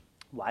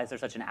 Why is there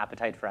such an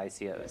appetite for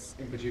ICOs?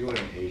 In particular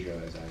in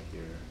Asia, as I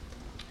hear.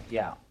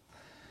 Yeah.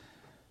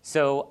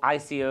 So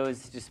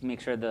ICOs, just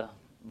make sure the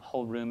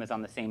whole room is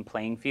on the same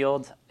playing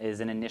field, is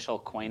an initial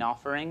coin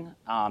offering.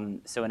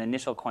 So an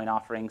initial coin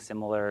offering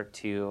similar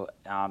to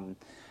an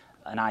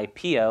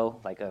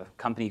IPO, like a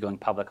company going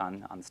public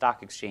on the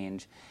stock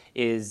exchange,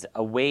 is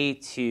a way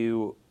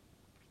to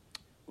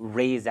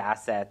raise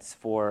assets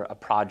for a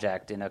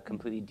project in a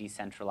completely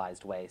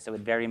decentralized way. So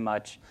it very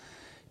much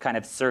kind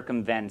of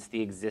circumvents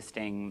the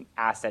existing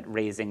asset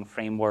raising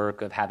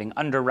framework of having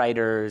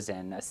underwriters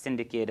and a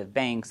syndicate of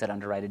banks that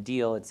underwrite a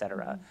deal, et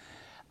cetera.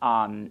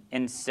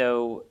 And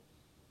so,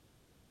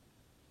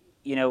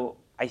 you know,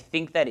 I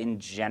think that in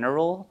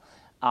general,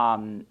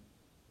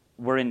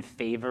 we're in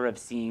favor of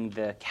seeing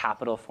the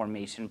capital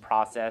formation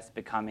process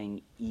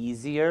becoming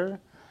easier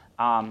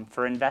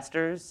for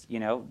investors.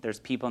 You know, there's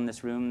people in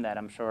this room that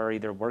I'm sure are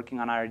either working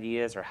on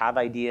ideas or have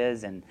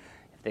ideas, and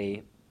if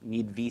they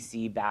need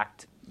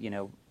VC-backed, you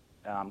know,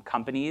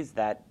 companies,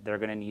 that they're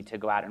going to need to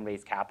go out and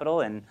raise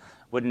capital. And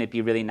wouldn't it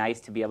be really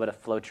nice to be able to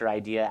float your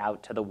idea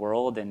out to the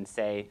world and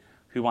say,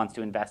 who wants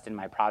to invest in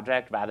my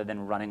project, rather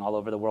than running all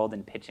over the world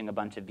and pitching a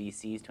bunch of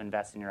VCs to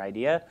invest in your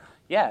idea?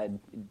 Yeah, it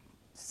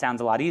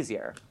sounds a lot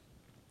easier.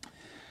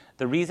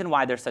 The reason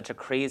why there's such a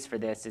craze for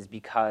this is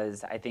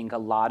because I think a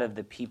lot of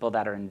the people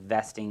that are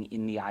investing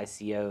in the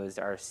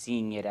ICOs are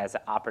seeing it as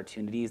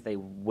opportunities they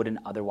wouldn't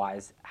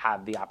otherwise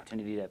have the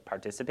opportunity to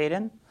participate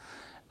in.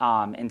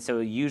 And so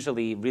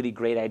usually really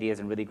great ideas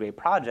and really great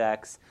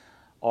projects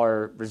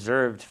are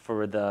reserved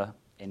for the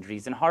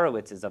Andreessen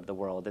Horowitzes of the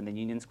world and the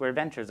Union Square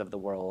Ventures of the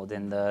world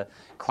and the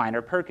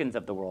Kleiner Perkins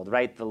of the world,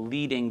 right? The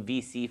leading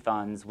VC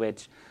funds,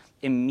 which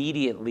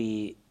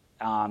immediately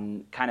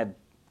kind of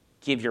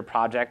give your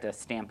project a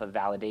stamp of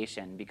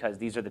validation, because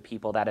these are the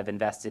people that have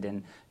invested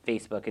in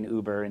Facebook and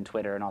Uber and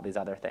Twitter and all these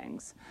other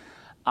things.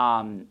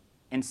 And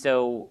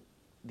so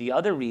the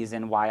other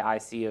reason why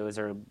ICOs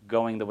are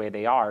going the way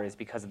they are is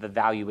because of the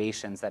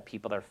valuations that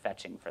people are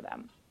fetching for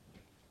them.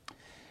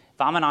 If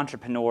I'm an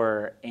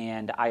entrepreneur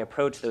and I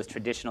approach those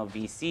traditional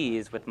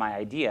VCs with my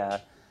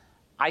idea,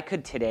 I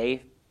could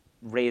today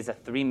raise a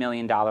 $3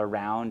 million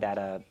round at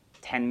a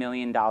 $10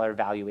 million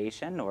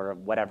valuation or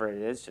whatever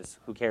it is, just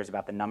who cares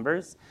about the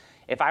numbers.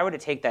 If I were to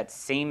take that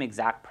same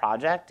exact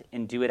project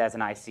and do it as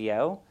an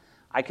ICO,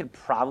 I could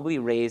probably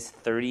raise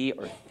 $30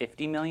 or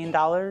 $50 million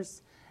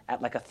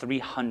at like a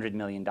 $300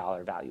 million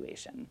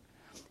valuation.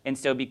 And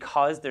so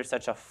because there's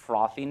such a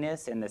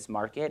frothiness in this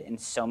market and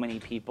so many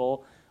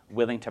people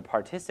willing to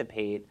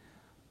participate,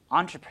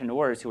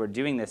 entrepreneurs who are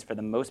doing this for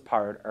the most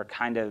part are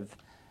kind of,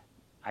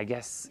 I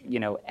guess, you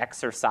know,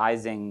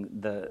 exercising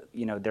the,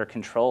 you know, their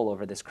control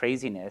over this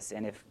craziness.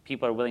 And if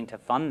people are willing to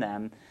fund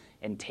them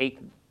and take,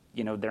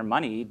 you know, their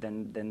money,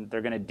 then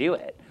they're going to do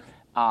it,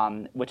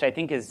 which I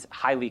think is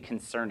highly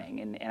concerning.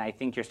 And I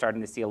think you're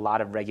starting to see a lot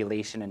of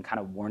regulation and kind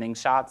of warning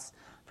shots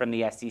from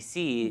the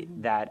SEC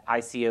that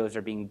ICOs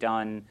are being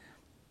done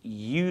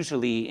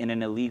usually in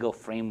an illegal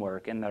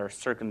framework, and they're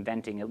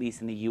circumventing, at least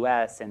in the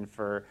US and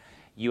for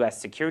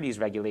US securities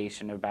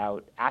regulation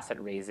about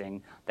asset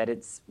raising that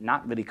it's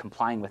not really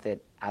complying with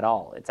it at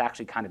all. It's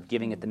actually kind of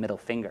giving it the middle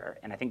finger,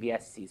 and I think the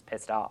SEC is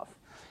pissed off.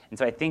 And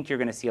so I think you're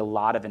going to see a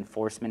lot of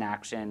enforcement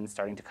action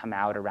starting to come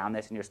out around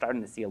this, and you're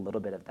starting to see a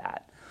little bit of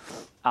that.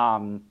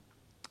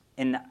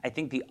 And I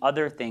think the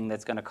other thing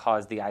that's going to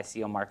cause the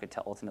ICO market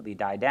to ultimately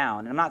die down,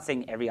 and I'm not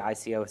saying every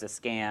ICO is a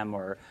scam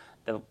or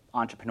the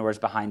entrepreneurs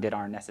behind it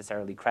aren't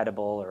necessarily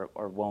credible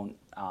or won't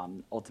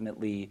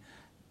ultimately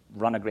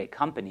run a great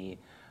company,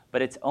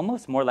 but it's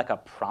almost more like a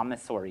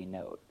promissory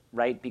note,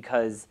 right?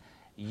 Because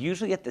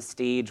usually at the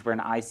stage where an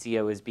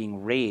ICO is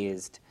being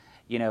raised,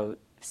 you know,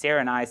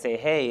 Sarah and I say,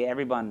 hey,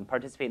 everyone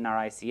participate in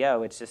our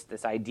ICO. It's just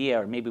this idea,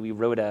 or maybe we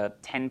wrote a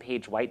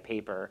 10-page white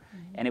paper,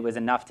 and it was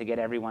enough to get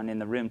everyone in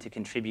the room to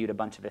contribute a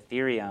bunch of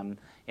Ethereum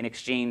in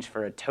exchange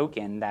for a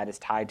token that is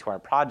tied to our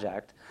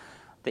project.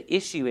 The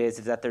issue is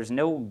that there's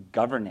no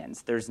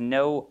governance. There's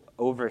no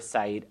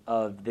oversight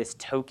of this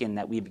token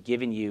that we've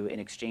given you in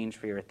exchange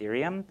for your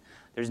Ethereum.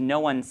 There's no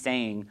one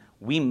saying,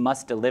 we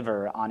must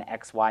deliver on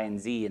X, Y, and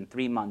Z in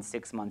 3 months,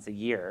 6 months, a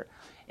year.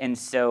 And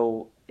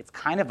so it's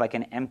kind of like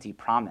an empty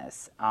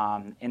promise.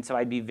 And so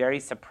I'd be very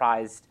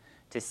surprised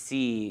to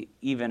see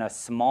even a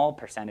small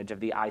percentage of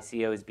the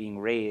ICOs being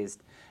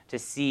raised, to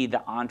see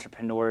the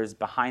entrepreneurs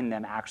behind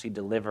them actually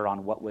deliver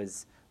on what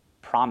was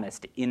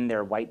promised in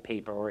their white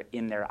paper or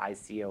in their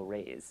ICO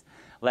raise,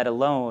 let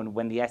alone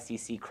when the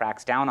SEC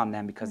cracks down on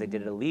them because they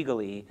did it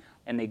illegally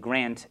and they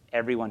grant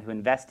everyone who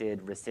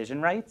invested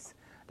rescission rights.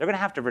 They're going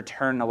to have to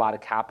return a lot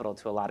of capital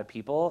to a lot of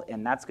people,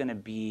 and that's going to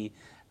be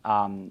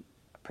a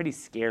pretty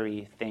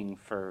scary thing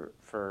for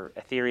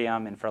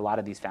Ethereum and for a lot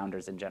of these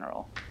founders in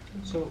general.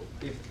 So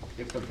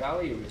if the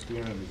value of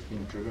Ethereum is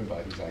being driven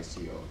by these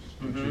ICOs,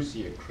 would you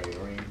see a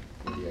cratering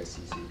in the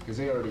SEC? Because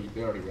they're already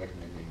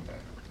recommending that.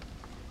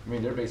 I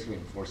mean, they're basically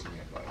enforcing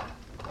it by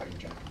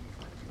injecting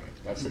the funds,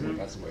 right? That's the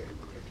way they're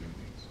doing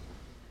things.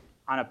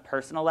 On a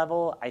personal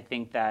level, I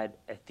think that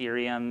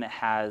Ethereum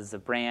has a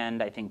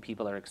brand. I think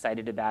people are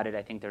excited about it.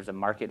 I think there's a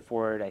market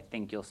for it. I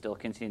think you'll still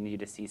continue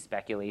to see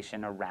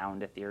speculation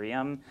around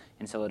Ethereum,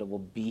 and so it will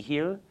be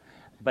here.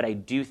 But I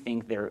do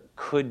think there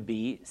could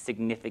be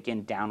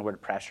significant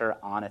downward pressure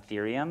on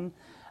Ethereum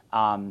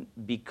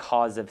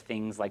because of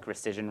things like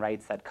rescission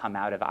rights that come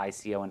out of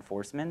ICO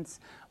enforcements,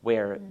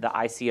 where the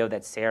ICO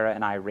that Sarah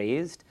and I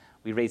raised,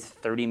 we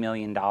raised $30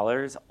 million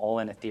all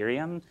in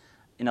Ethereum.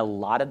 In a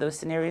lot of those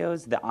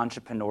scenarios, the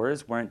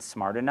entrepreneurs weren't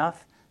smart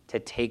enough to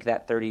take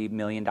that $30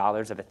 million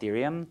of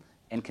Ethereum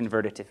and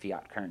convert it to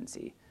fiat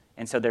currency.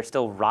 And so they're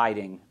still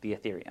riding the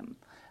Ethereum,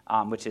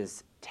 which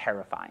is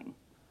terrifying.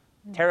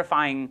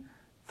 Terrifying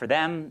for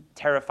them,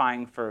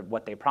 terrifying for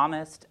what they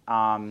promised,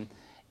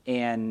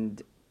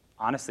 and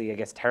honestly, I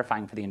guess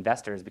terrifying for the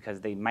investors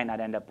because they might not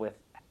end up with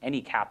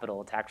any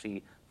capital to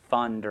actually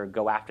fund or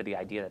go after the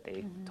idea that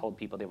they told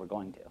people they were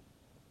going to.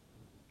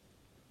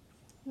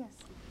 Yes.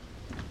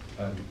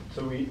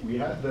 So we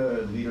had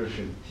the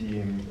leadership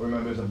team, or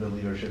members of the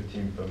leadership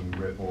team from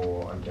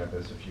Ripple on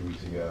campus a few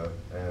weeks ago,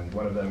 and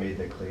one of them made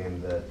the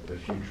claim that the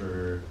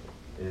future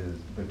is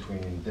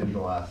between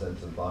digital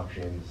assets and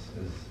blockchains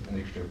is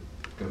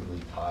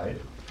inextricably tied.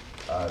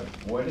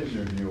 What is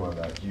your view on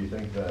that? Do you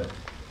think that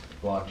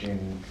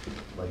blockchain,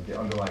 like the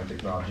underlying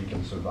technology,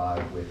 can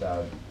survive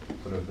without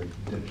sort of the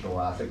digital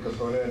asset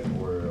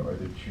component, or are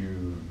the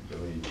two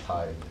really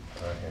tied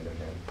hand in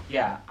hand?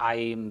 Yeah,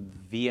 I'm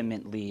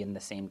vehemently in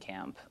the same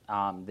camp.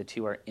 The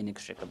two are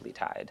inextricably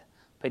tied,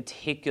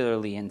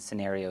 particularly in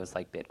scenarios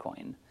like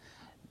Bitcoin.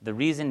 The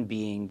reason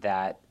being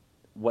that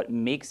what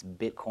makes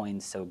Bitcoin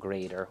so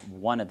great, or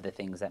one of the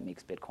things that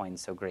makes Bitcoin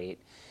so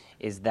great,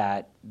 is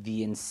that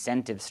the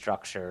incentive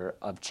structure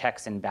of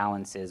checks and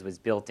balances was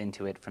built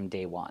into it from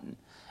day one,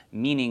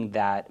 meaning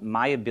that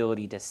my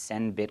ability to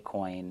send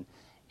Bitcoin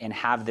and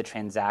have the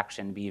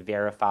transaction be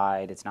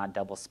verified, it's not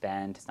double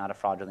spent, it's not a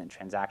fraudulent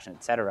transaction,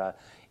 et cetera,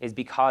 is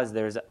because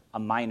there's a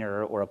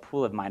miner or a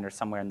pool of miners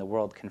somewhere in the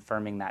world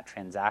confirming that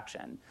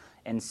transaction.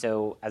 And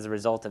so as a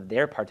result of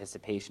their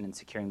participation in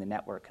securing the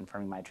network,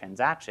 confirming my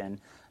transaction,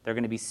 they're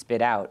going to be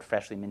spit out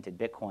freshly minted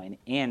Bitcoin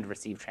and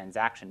receive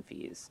transaction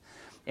fees.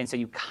 And so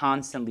you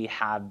constantly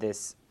have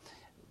this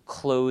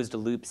closed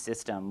loop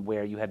system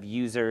where you have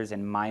users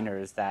and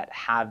miners that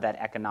have that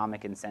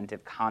economic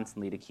incentive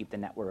constantly to keep the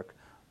network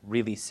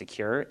really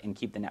secure and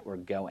keep the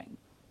network going.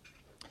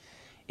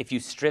 If you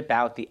strip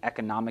out the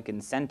economic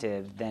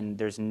incentive, then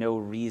there's no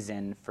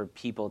reason for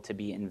people to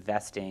be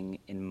investing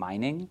in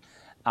mining,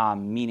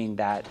 meaning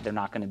that they're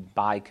not going to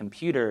buy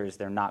computers,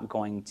 they're not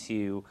going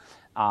to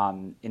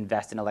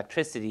invest in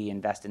electricity,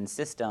 invest in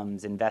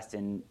systems, invest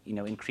in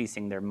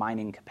increasing their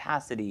mining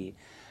capacity,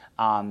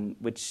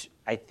 which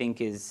I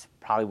think is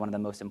probably one of the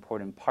most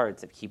important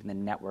parts of keeping the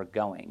network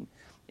going.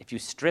 If you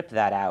strip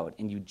that out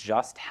and you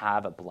just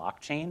have a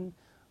blockchain,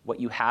 what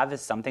you have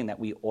is something that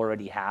we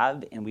already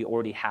have and we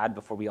already had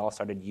before we all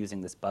started using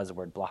this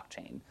buzzword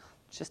blockchain.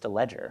 It's just a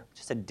ledger,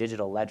 just a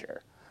digital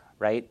ledger,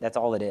 right? That's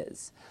all it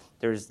is.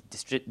 There's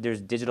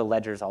digital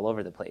ledgers all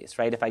over the place,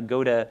 right? If I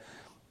go to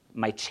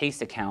my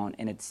Chase account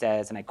and it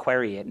says, and I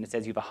query it and it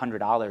says you have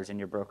 $100 in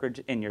your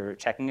brokerage, in your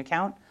checking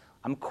account,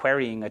 I'm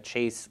querying a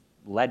Chase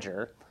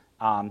ledger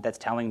that's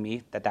telling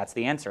me that that's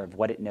the answer of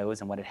what it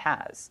knows and what it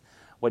has.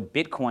 What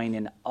Bitcoin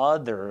and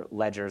other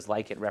ledgers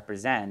like it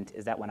represent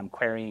is that when I'm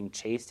querying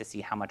Chase to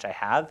see how much I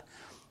have,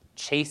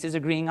 Chase is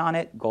agreeing on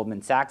it,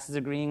 Goldman Sachs is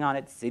agreeing on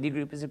it,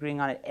 Citigroup is agreeing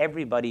on it,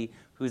 everybody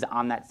who's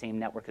on that same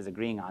network is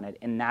agreeing on it,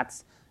 and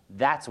that's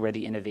where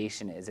the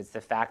innovation is. It's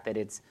the fact that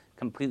it's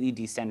completely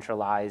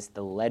decentralized,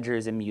 the ledger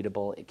is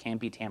immutable, it can't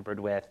be tampered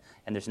with,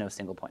 and there's no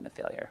single point of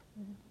failure.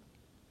 Mm-hmm.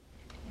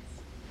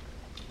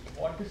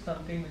 What is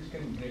something which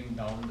can bring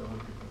down the whole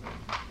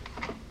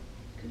cryptocurrency?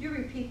 Could you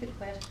repeat the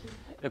question?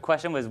 The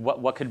question was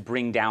what could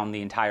bring down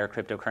the entire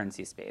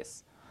cryptocurrency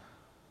space?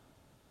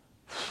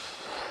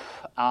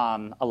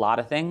 A lot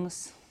of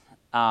things.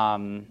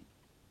 I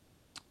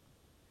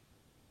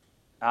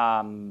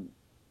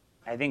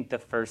think the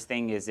first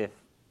thing is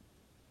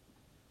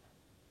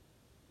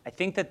I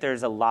think that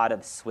there's a lot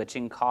of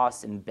switching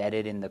costs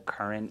embedded in the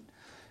current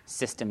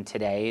system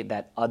today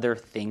that other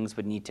things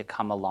would need to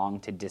come along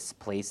to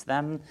displace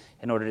them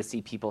in order to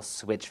see people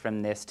switch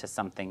from this to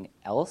something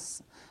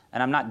else.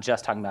 And I'm not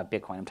just talking about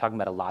Bitcoin, I'm talking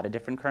about a lot of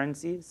different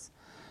currencies.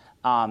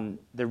 The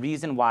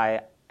reason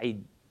why I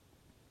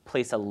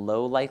place a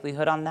low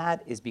likelihood on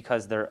that is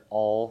because they're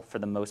all, for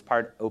the most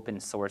part, open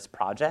source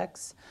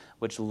projects,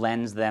 which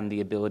lends them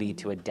the ability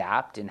to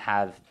adapt and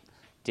have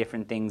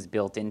different things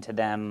built into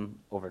them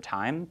over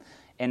time.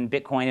 And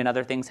Bitcoin and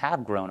other things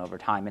have grown over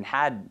time and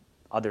had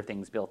other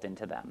things built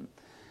into them.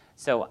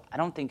 So I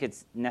don't think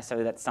it's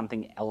necessarily that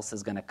something else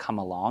is going to come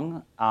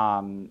along,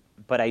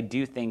 but I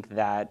do think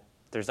that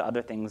there's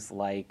other things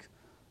like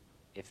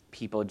if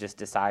people just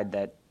decide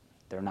that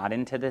they're not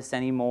into this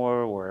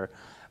anymore, or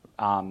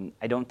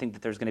I don't think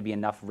that there's going to be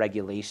enough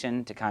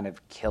regulation to kind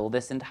of kill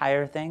this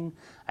entire thing.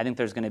 I think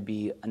there's going to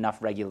be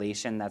enough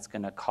regulation that's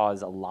going to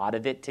cause a lot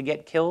of it to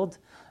get killed,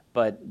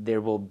 but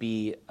there will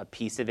be a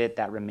piece of it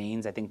that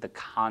remains. I think the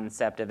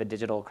concept of a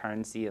digital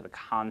currency, or the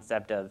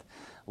concept of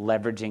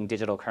leveraging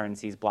digital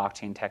currencies,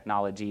 blockchain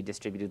technology,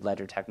 distributed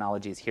ledger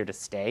technology is here to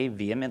stay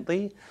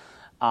vehemently.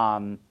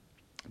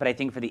 But I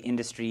think for the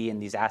industry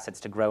and these assets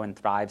to grow and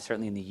thrive,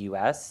 certainly in the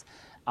US,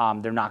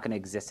 they're not going to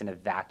exist in a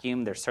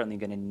vacuum. They're certainly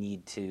going to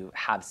need to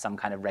have some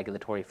kind of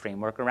regulatory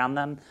framework around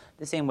them,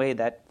 the same way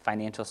that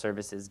financial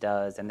services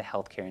does and the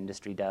healthcare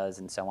industry does,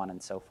 and so on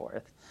and so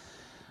forth.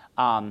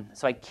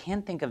 So I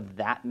can't think of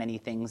that many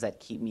things that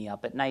keep me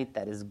up at night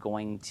that is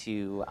going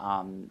to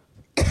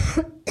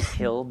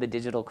kill the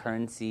digital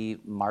currency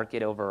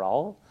market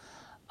overall.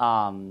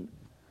 But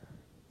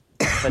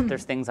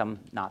there's things I'm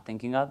not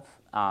thinking of.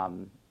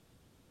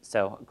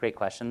 So great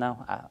question, though.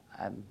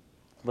 I'm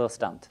a little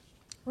stumped.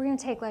 We're going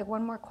to take like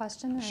one more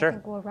question, and Sure. I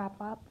think we'll wrap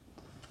up.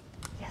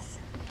 Yes.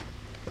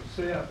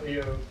 So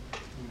yeah,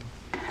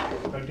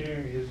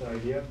 continuing his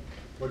idea,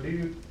 what do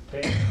you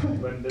think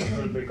when this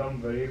will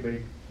become very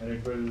big and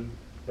it will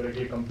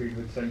directly compete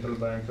with central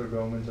banks or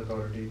government's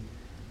authority?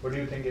 What do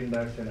you think in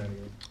that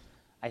scenario?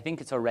 I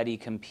think it's already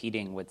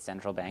competing with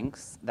central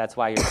banks. That's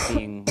why you're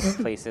seeing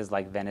places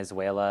like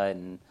Venezuela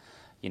and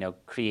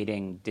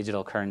creating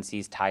digital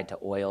currencies tied to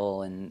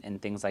oil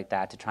and things like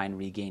that to try and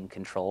regain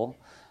control.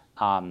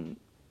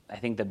 I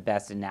think the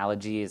best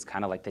analogy is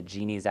kind of like the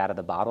genie's out of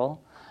the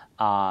bottle.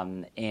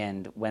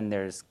 And when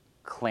there's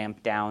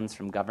clampdowns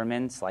from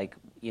governments, like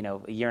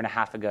a year and a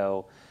half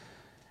ago,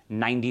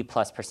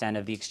 90+%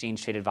 of the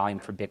exchange traded volume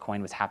for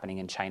Bitcoin was happening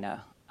in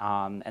China.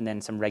 And then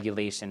some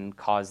regulation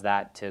caused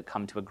that to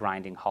come to a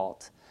grinding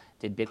halt.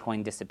 Did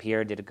Bitcoin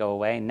disappear? Did it go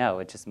away? No,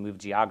 it just moved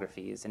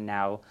geographies. And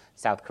now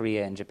South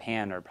Korea and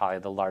Japan are probably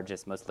the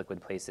largest, most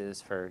liquid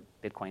places for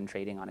Bitcoin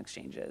trading on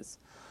exchanges.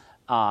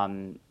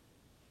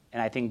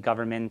 And I think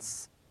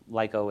governments,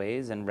 like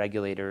always, and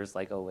regulators,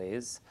 like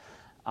always,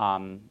 are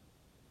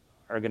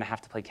going to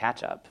have to play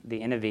catch up.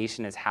 The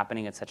innovation is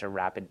happening at such a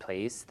rapid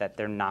pace that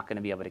they're not going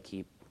to be able to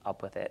keep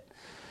up with it.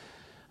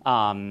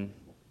 And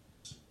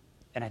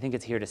I think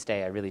it's here to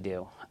stay, I really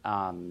do.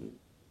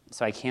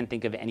 So I can't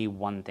think of any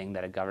one thing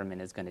that a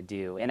government is going to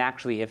do. And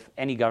actually, if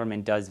any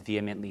government does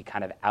vehemently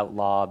kind of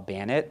outlaw,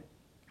 ban it,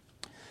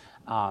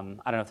 I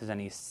don't know if there's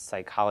any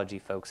psychology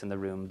folks in the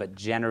room, but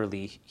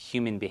generally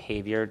human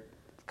behavior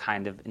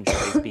kind of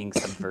enjoys being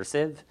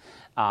subversive.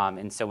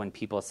 And so when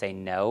people say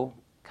no,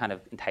 kind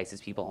of entices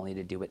people only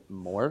to do it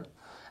more.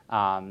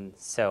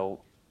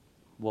 So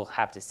we'll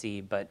have to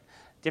see. But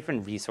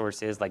different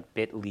resources like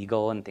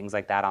BitLegal and things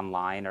like that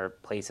online are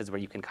places where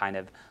you can kind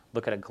of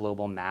look at a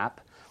global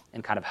map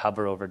and kind of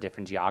hover over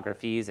different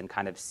geographies and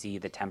kind of see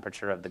the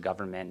temperature of the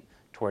government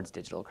towards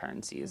digital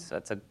currencies. So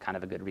that's a kind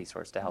of a good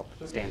resource to help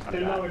stay in front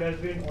of that. Till now, it has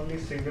been only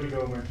single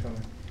government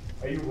summit.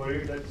 Are you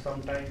worried that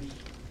sometimes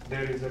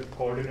there is a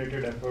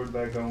coordinated effort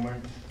by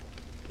governments,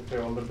 to say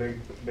all the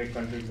big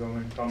countries'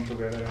 governments come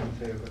together and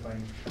say, okay,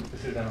 fine,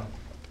 this is enough?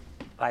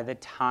 By the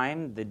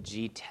time the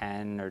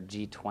G10 or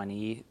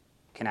G20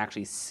 can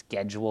actually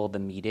schedule the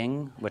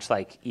meeting, which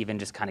even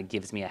just kind of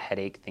gives me a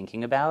headache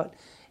thinking about,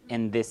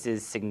 and this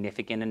is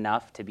significant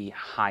enough to be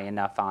high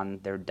enough on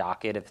their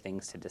docket of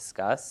things to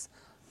discuss,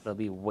 it'll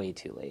be way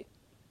too late.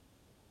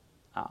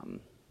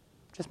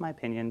 Just my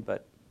opinion,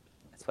 but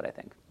that's what I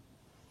think.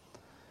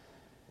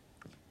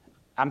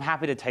 I'm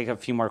happy to take a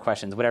few more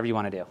questions, whatever you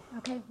want to do.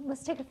 Okay,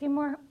 let's take a few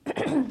more.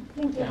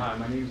 Thank you. Hi,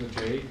 my name is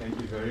Ajay. Thank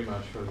you very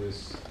much for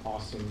this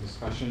awesome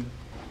discussion.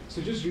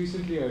 So just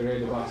recently I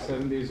read about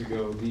 7 days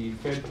ago, the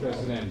Fed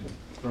president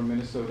from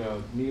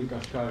Minnesota, Neil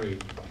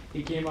Kashkari,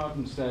 he came out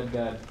and said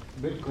that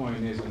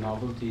Bitcoin is a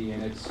novelty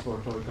and it's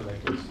for toy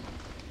collectors.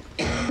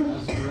 And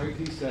as he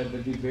rightly said,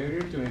 that the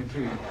barrier to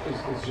entry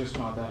is just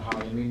not that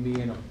high. I mean,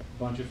 me and a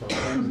bunch of our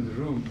friends in the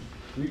room,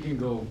 we can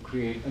go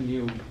create a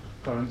new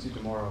currency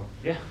tomorrow.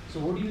 Yeah. So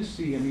what do you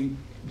see? I mean,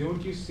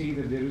 don't you see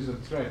that there is a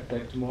threat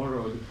that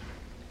tomorrow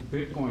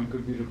Bitcoin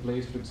could be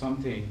replaced with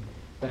something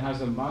that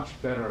has a much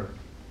better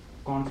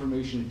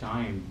confirmation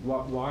time?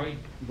 Why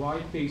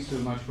pay so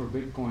much for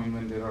Bitcoin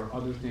when there are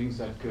other things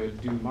that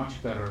could do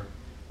much better,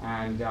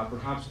 and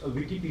perhaps a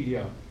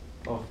Wikipedia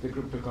of the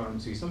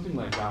cryptocurrency, something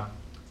like that?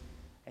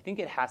 I think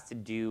it has to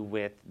do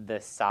with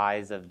the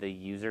size of the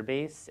user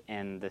base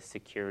and the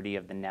security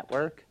of the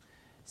network.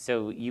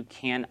 So you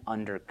can't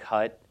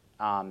undercut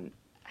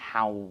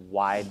how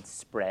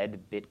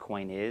widespread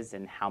Bitcoin is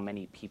and how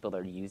many people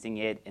are using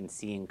it and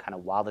seeing kind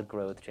of wallet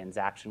growth,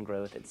 transaction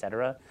growth, et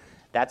cetera.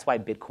 That's why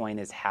Bitcoin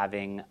is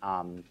having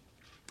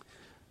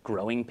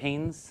growing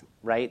pains,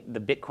 right? The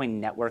Bitcoin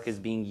network is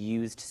being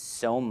used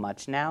so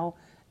much now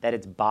that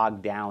it's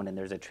bogged down and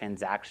there's a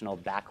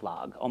transactional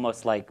backlog,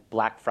 almost like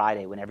Black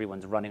Friday when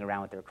everyone's running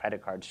around with their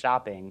credit card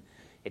shopping.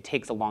 It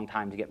takes a long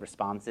time to get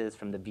responses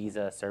from the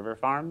Visa server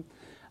farm.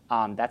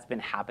 That's been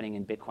happening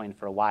in Bitcoin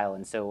for a while,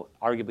 and so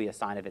arguably a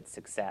sign of its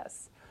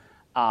success.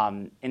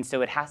 And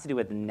so it has to do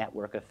with the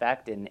network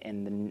effect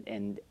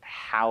and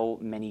how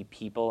many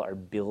people are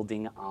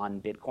building on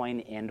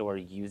Bitcoin and or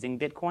using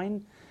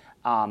Bitcoin.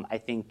 I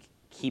think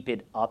keep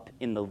it up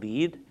in the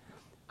lead.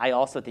 I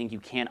also think you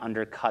can't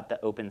undercut the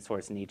open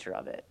source nature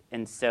of it.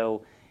 And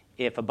so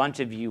if a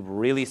bunch of you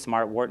really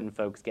smart Wharton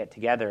folks get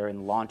together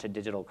and launch a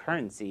digital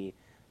currency,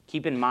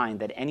 keep in mind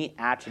that any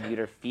attribute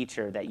or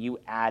feature that you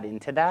add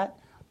into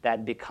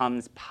that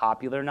becomes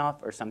popular enough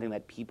or something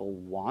that people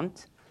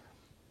want,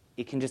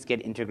 it can just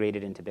get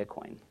integrated into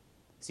Bitcoin.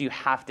 So you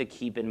have to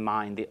keep in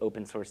mind the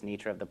open source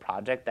nature of the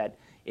project, that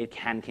it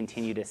can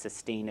continue to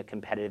sustain a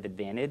competitive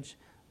advantage,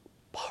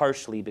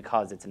 partially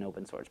because it's an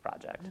open source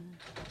project.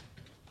 Mm-hmm.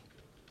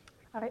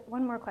 All right,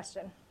 one more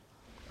question.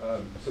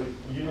 So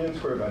Union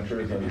Square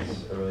Ventures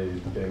has a really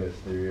famous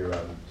theory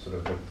around sort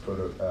of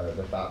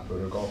the FAT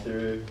protocol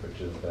theory,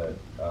 which is that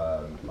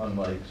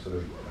unlike sort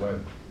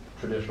of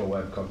traditional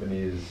web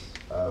companies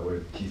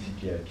where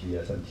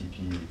TCP/IP,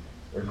 SMTP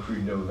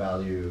accrued no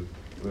value,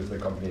 it was the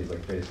companies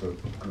like Facebook,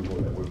 Google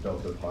that were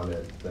built upon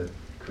it that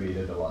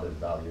created a lot of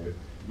value.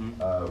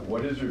 Mm-hmm.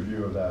 What is your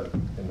view of that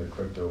in the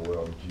crypto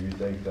world? Do you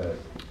think that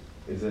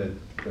is it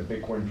the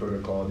Bitcoin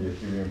protocol, the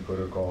Ethereum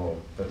protocol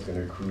that's going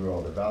to accrue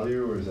all the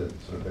value, or is it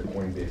sort of the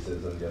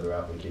Coinbases and the other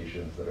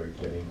applications that are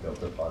getting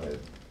built upon it?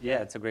 Yeah,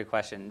 it's a great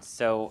question.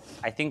 So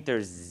I think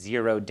there's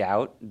zero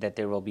doubt that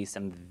there will be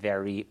some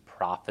very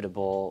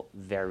profitable,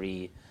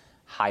 very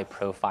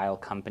high-profile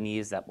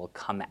companies that will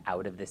come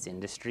out of this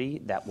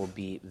industry that will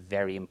be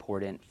very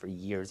important for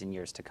years and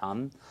years to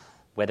come,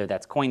 whether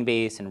that's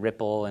Coinbase and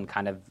Ripple and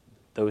kind of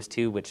those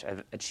two which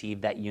have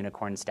achieved that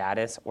unicorn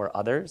status or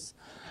others.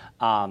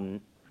 I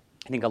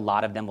think a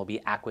lot of them will be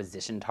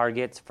acquisition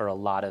targets for a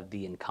lot of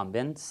the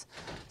incumbents.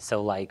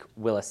 So like,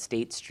 will a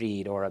State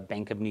Street or a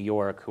Bank of New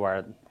York, who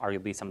are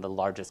arguably some of the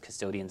largest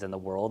custodians in the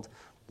world,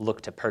 look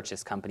to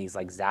purchase companies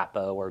like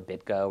Zappo or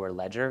BitGo or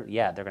Ledger?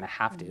 Yeah, they're going to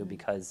have to,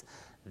 because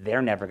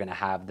they're never going to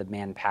have the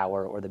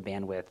manpower or the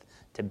bandwidth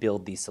to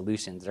build these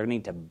solutions. They're going to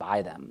need to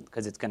buy them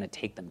because it's going to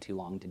take them too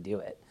long to do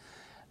it.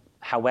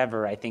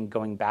 However, I think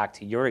going back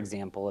to your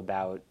example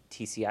about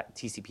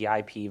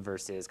TCP/IP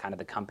versus kind of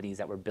the companies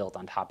that were built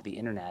on top of the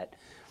internet,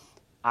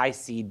 I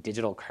see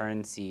digital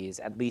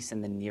currencies, at least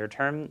in the near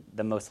term,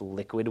 the most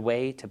liquid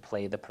way to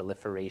play the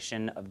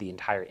proliferation of the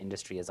entire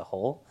industry as a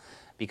whole,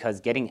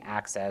 because getting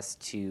access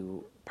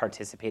to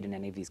participate in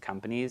any of these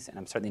companies, and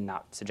I'm certainly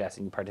not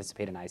suggesting you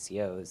participate in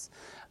ICOs,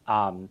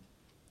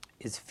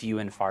 is few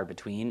and far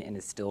between and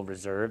is still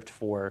reserved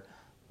for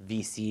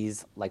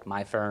VCs like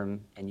my firm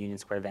and Union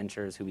Square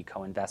Ventures, who we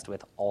co-invest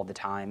with all the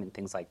time and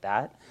things like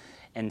that.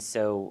 And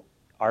so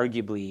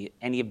arguably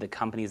any of the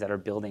companies that are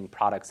building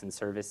products and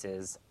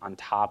services on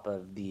top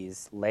of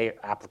these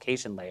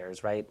application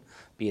layers, right,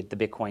 be it the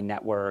Bitcoin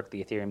network,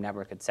 the Ethereum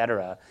network, et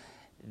cetera,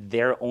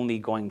 they're only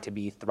going to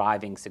be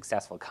thriving,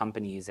 successful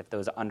companies if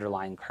those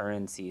underlying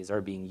currencies are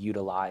being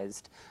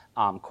utilized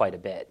quite a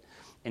bit.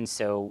 And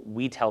so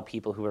we tell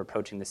people who are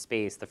approaching the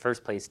space, the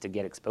first place to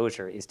get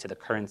exposure is to the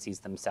currencies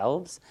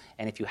themselves.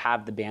 And if you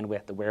have the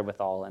bandwidth, the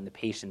wherewithal, and the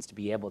patience to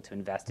be able to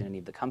invest in any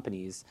of the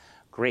companies,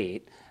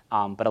 great.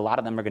 But a lot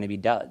of them are going to be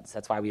duds.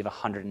 That's why we have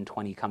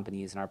 120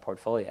 companies in our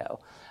portfolio.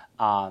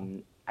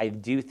 I I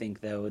do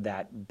think, though,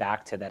 that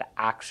back to that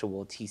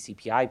actual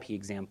TCP/IP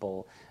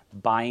example,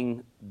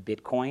 buying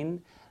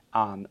Bitcoin,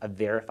 a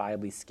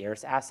verifiably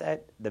scarce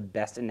asset, the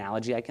best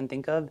analogy I can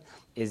think of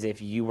is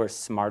if you were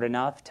smart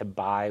enough to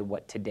buy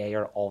what today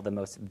are all the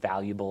most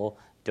valuable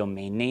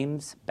domain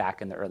names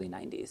back in the early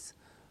 90s.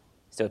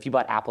 So if you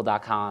bought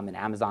Apple.com and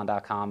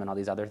Amazon.com and all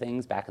these other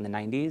things back in the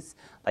 90s,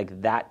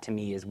 like that to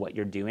me is what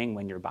you're doing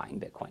when you're buying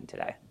Bitcoin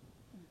today.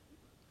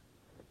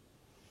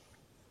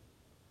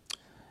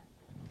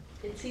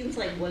 It seems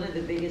like one of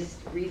the biggest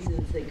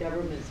reasons that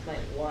governments might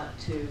want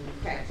to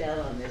crack down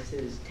on this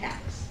is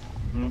tax.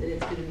 Mm-hmm. That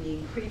it's going to be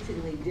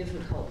increasingly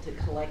difficult to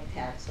collect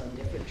tax on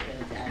different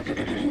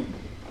transactions.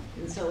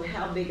 And so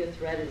how big a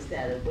threat is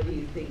that, and what do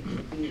you think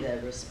would be the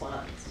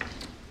response?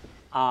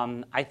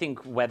 I think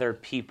whether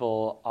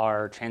people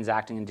are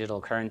transacting in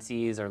digital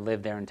currencies or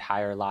live their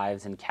entire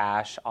lives in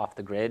cash off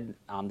the grid,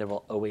 there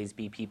will always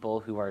be people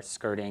who are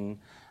skirting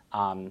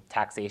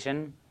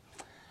taxation.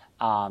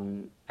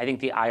 I think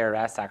the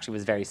IRS actually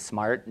was very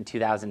smart. In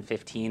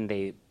 2015,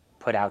 they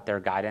put out their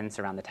guidance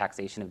around the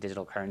taxation of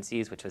digital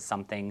currencies, which was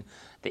something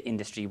the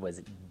industry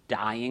was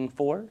dying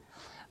for.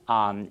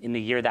 In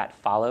the year that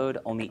followed,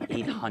 only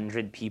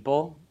 800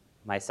 people,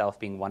 myself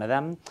being one of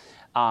them,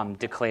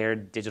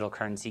 declared digital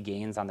currency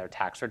gains on their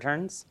tax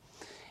returns.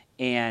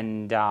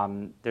 And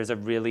there's a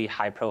really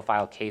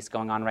high-profile case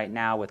going on right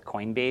now with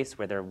Coinbase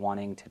where they're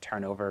wanting to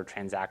turn over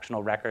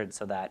transactional records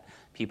so that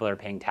people are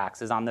paying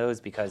taxes on those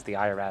because the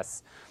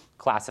IRS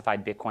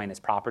classified Bitcoin as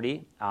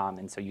property,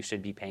 and so you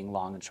should be paying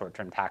long and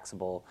short-term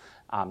taxable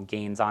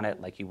gains on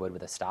it like you would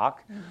with a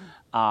stock.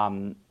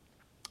 Mm-hmm.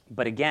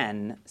 But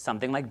again,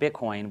 something like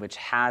Bitcoin, which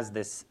has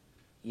this,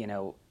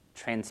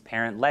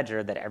 transparent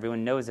ledger that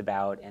everyone knows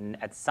about, and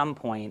at some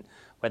point,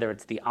 whether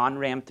it's the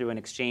on-ramp through an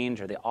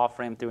exchange or the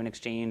off-ramp through an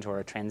exchange or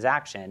a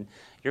transaction,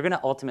 you're going to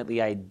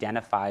ultimately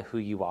identify who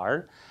you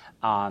are.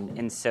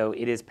 And so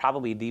it is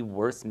probably the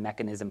worst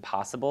mechanism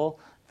possible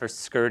for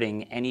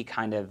skirting any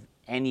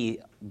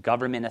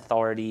government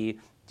authority,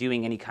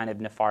 doing any kind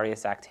of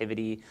nefarious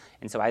activity.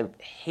 And so I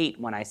hate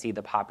when I see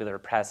the popular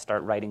press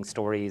start writing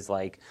stories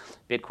like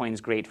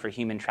Bitcoin's great for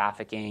human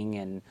trafficking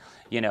and,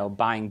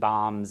 buying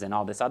bombs and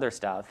all this other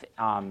stuff.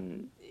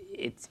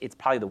 It's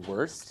probably the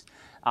worst.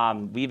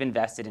 We've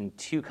invested in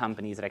 2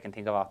 companies that I can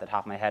think of off the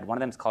top of my head. One of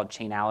them is called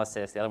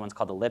Chainalysis. The other one's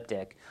called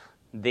Elliptic.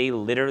 They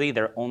literally,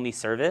 their only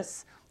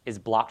service is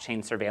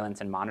blockchain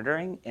surveillance and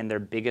monitoring, and their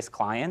biggest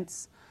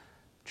clients,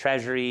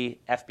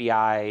 Treasury,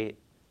 FBI,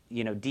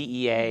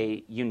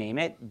 DEA, you name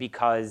it,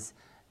 because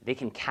they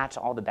can catch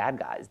all the bad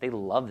guys. They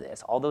love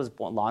this. All those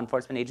law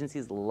enforcement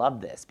agencies love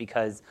this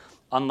because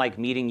unlike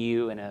meeting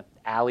you in an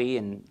alley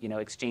and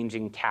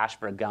exchanging cash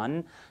for a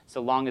gun,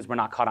 so long as we're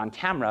not caught on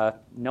camera,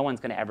 no one's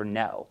going to ever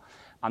know.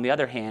 On the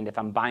other hand, if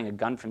I'm buying a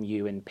gun from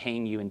you and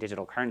paying you in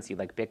digital currency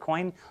like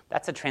Bitcoin,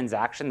 that's a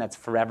transaction that's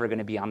forever going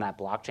to be on that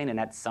blockchain, and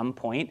at some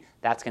point,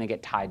 that's going to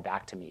get tied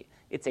back to me.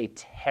 It's a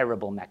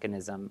terrible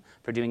mechanism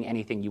for doing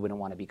anything you wouldn't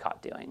want to be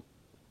caught doing.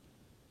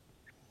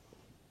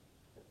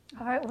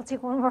 All right, we'll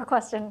take one more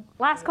question.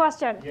 Last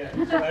question. Yeah,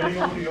 so adding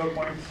on to your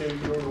point,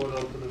 Silk Road was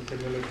also the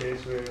similar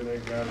case where they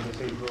grabbed the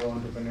Silk Road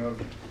entrepreneur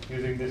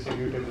using this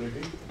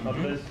immutability.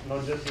 Mm-hmm.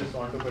 Not just this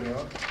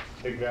entrepreneur,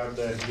 they grabbed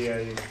the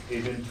FBI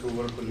agents who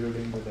were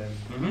colluding with them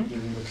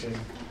using the same.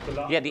 So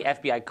the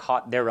FBI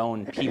caught their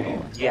own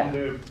people. Yeah.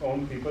 Their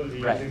own people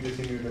using this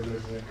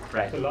immutability.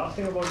 Right. So last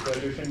thing about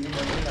valuation, you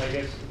mentioned, I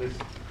guess, this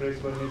Chris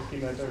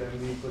Burniske method,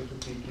 M equals to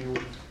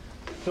PQ.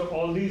 So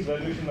all these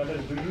valuation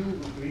methods, do you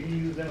really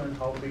use them, and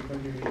how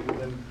frequently do you use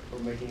them for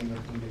making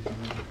investment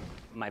decisions?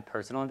 My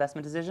personal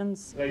investment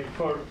decisions? Like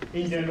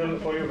in general,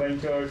 for your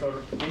ventures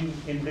or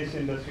in this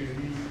industry,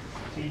 do you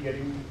see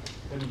getting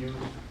them used?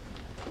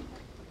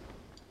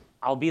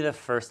 I'll be the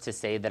first to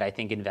say that I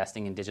think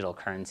investing in digital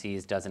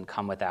currencies doesn't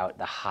come without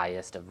the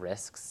highest of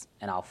risks,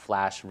 and I'll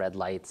flash red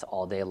lights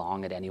all day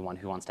long at anyone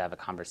who wants to have a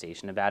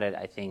conversation about it.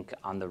 I think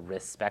on the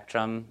risk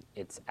spectrum,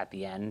 it's at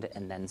the end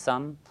and then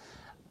some.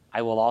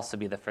 I will also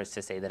be the first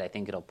to say that I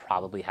think it'll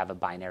probably have a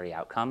binary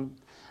outcome.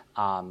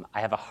 I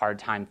have a hard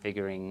time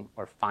figuring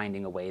or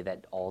finding a way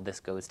that all this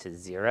goes to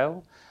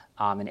zero.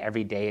 And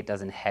every day it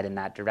doesn't head in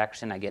that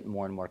direction. I get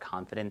more and more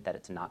confident that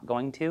it's not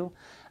going to.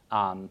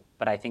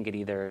 But I think it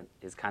either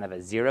is kind of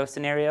a zero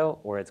scenario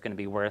or it's going to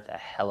be worth a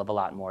hell of a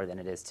lot more than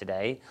it is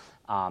today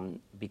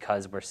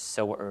because we're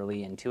so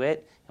early into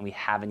it and we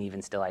haven't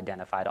even still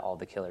identified all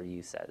the killer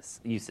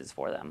uses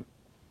for them.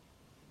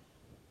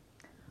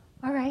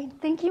 All right.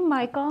 Thank you,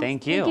 Michael.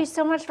 Thank you. Thank you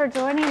so much for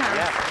joining us.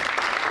 Yeah.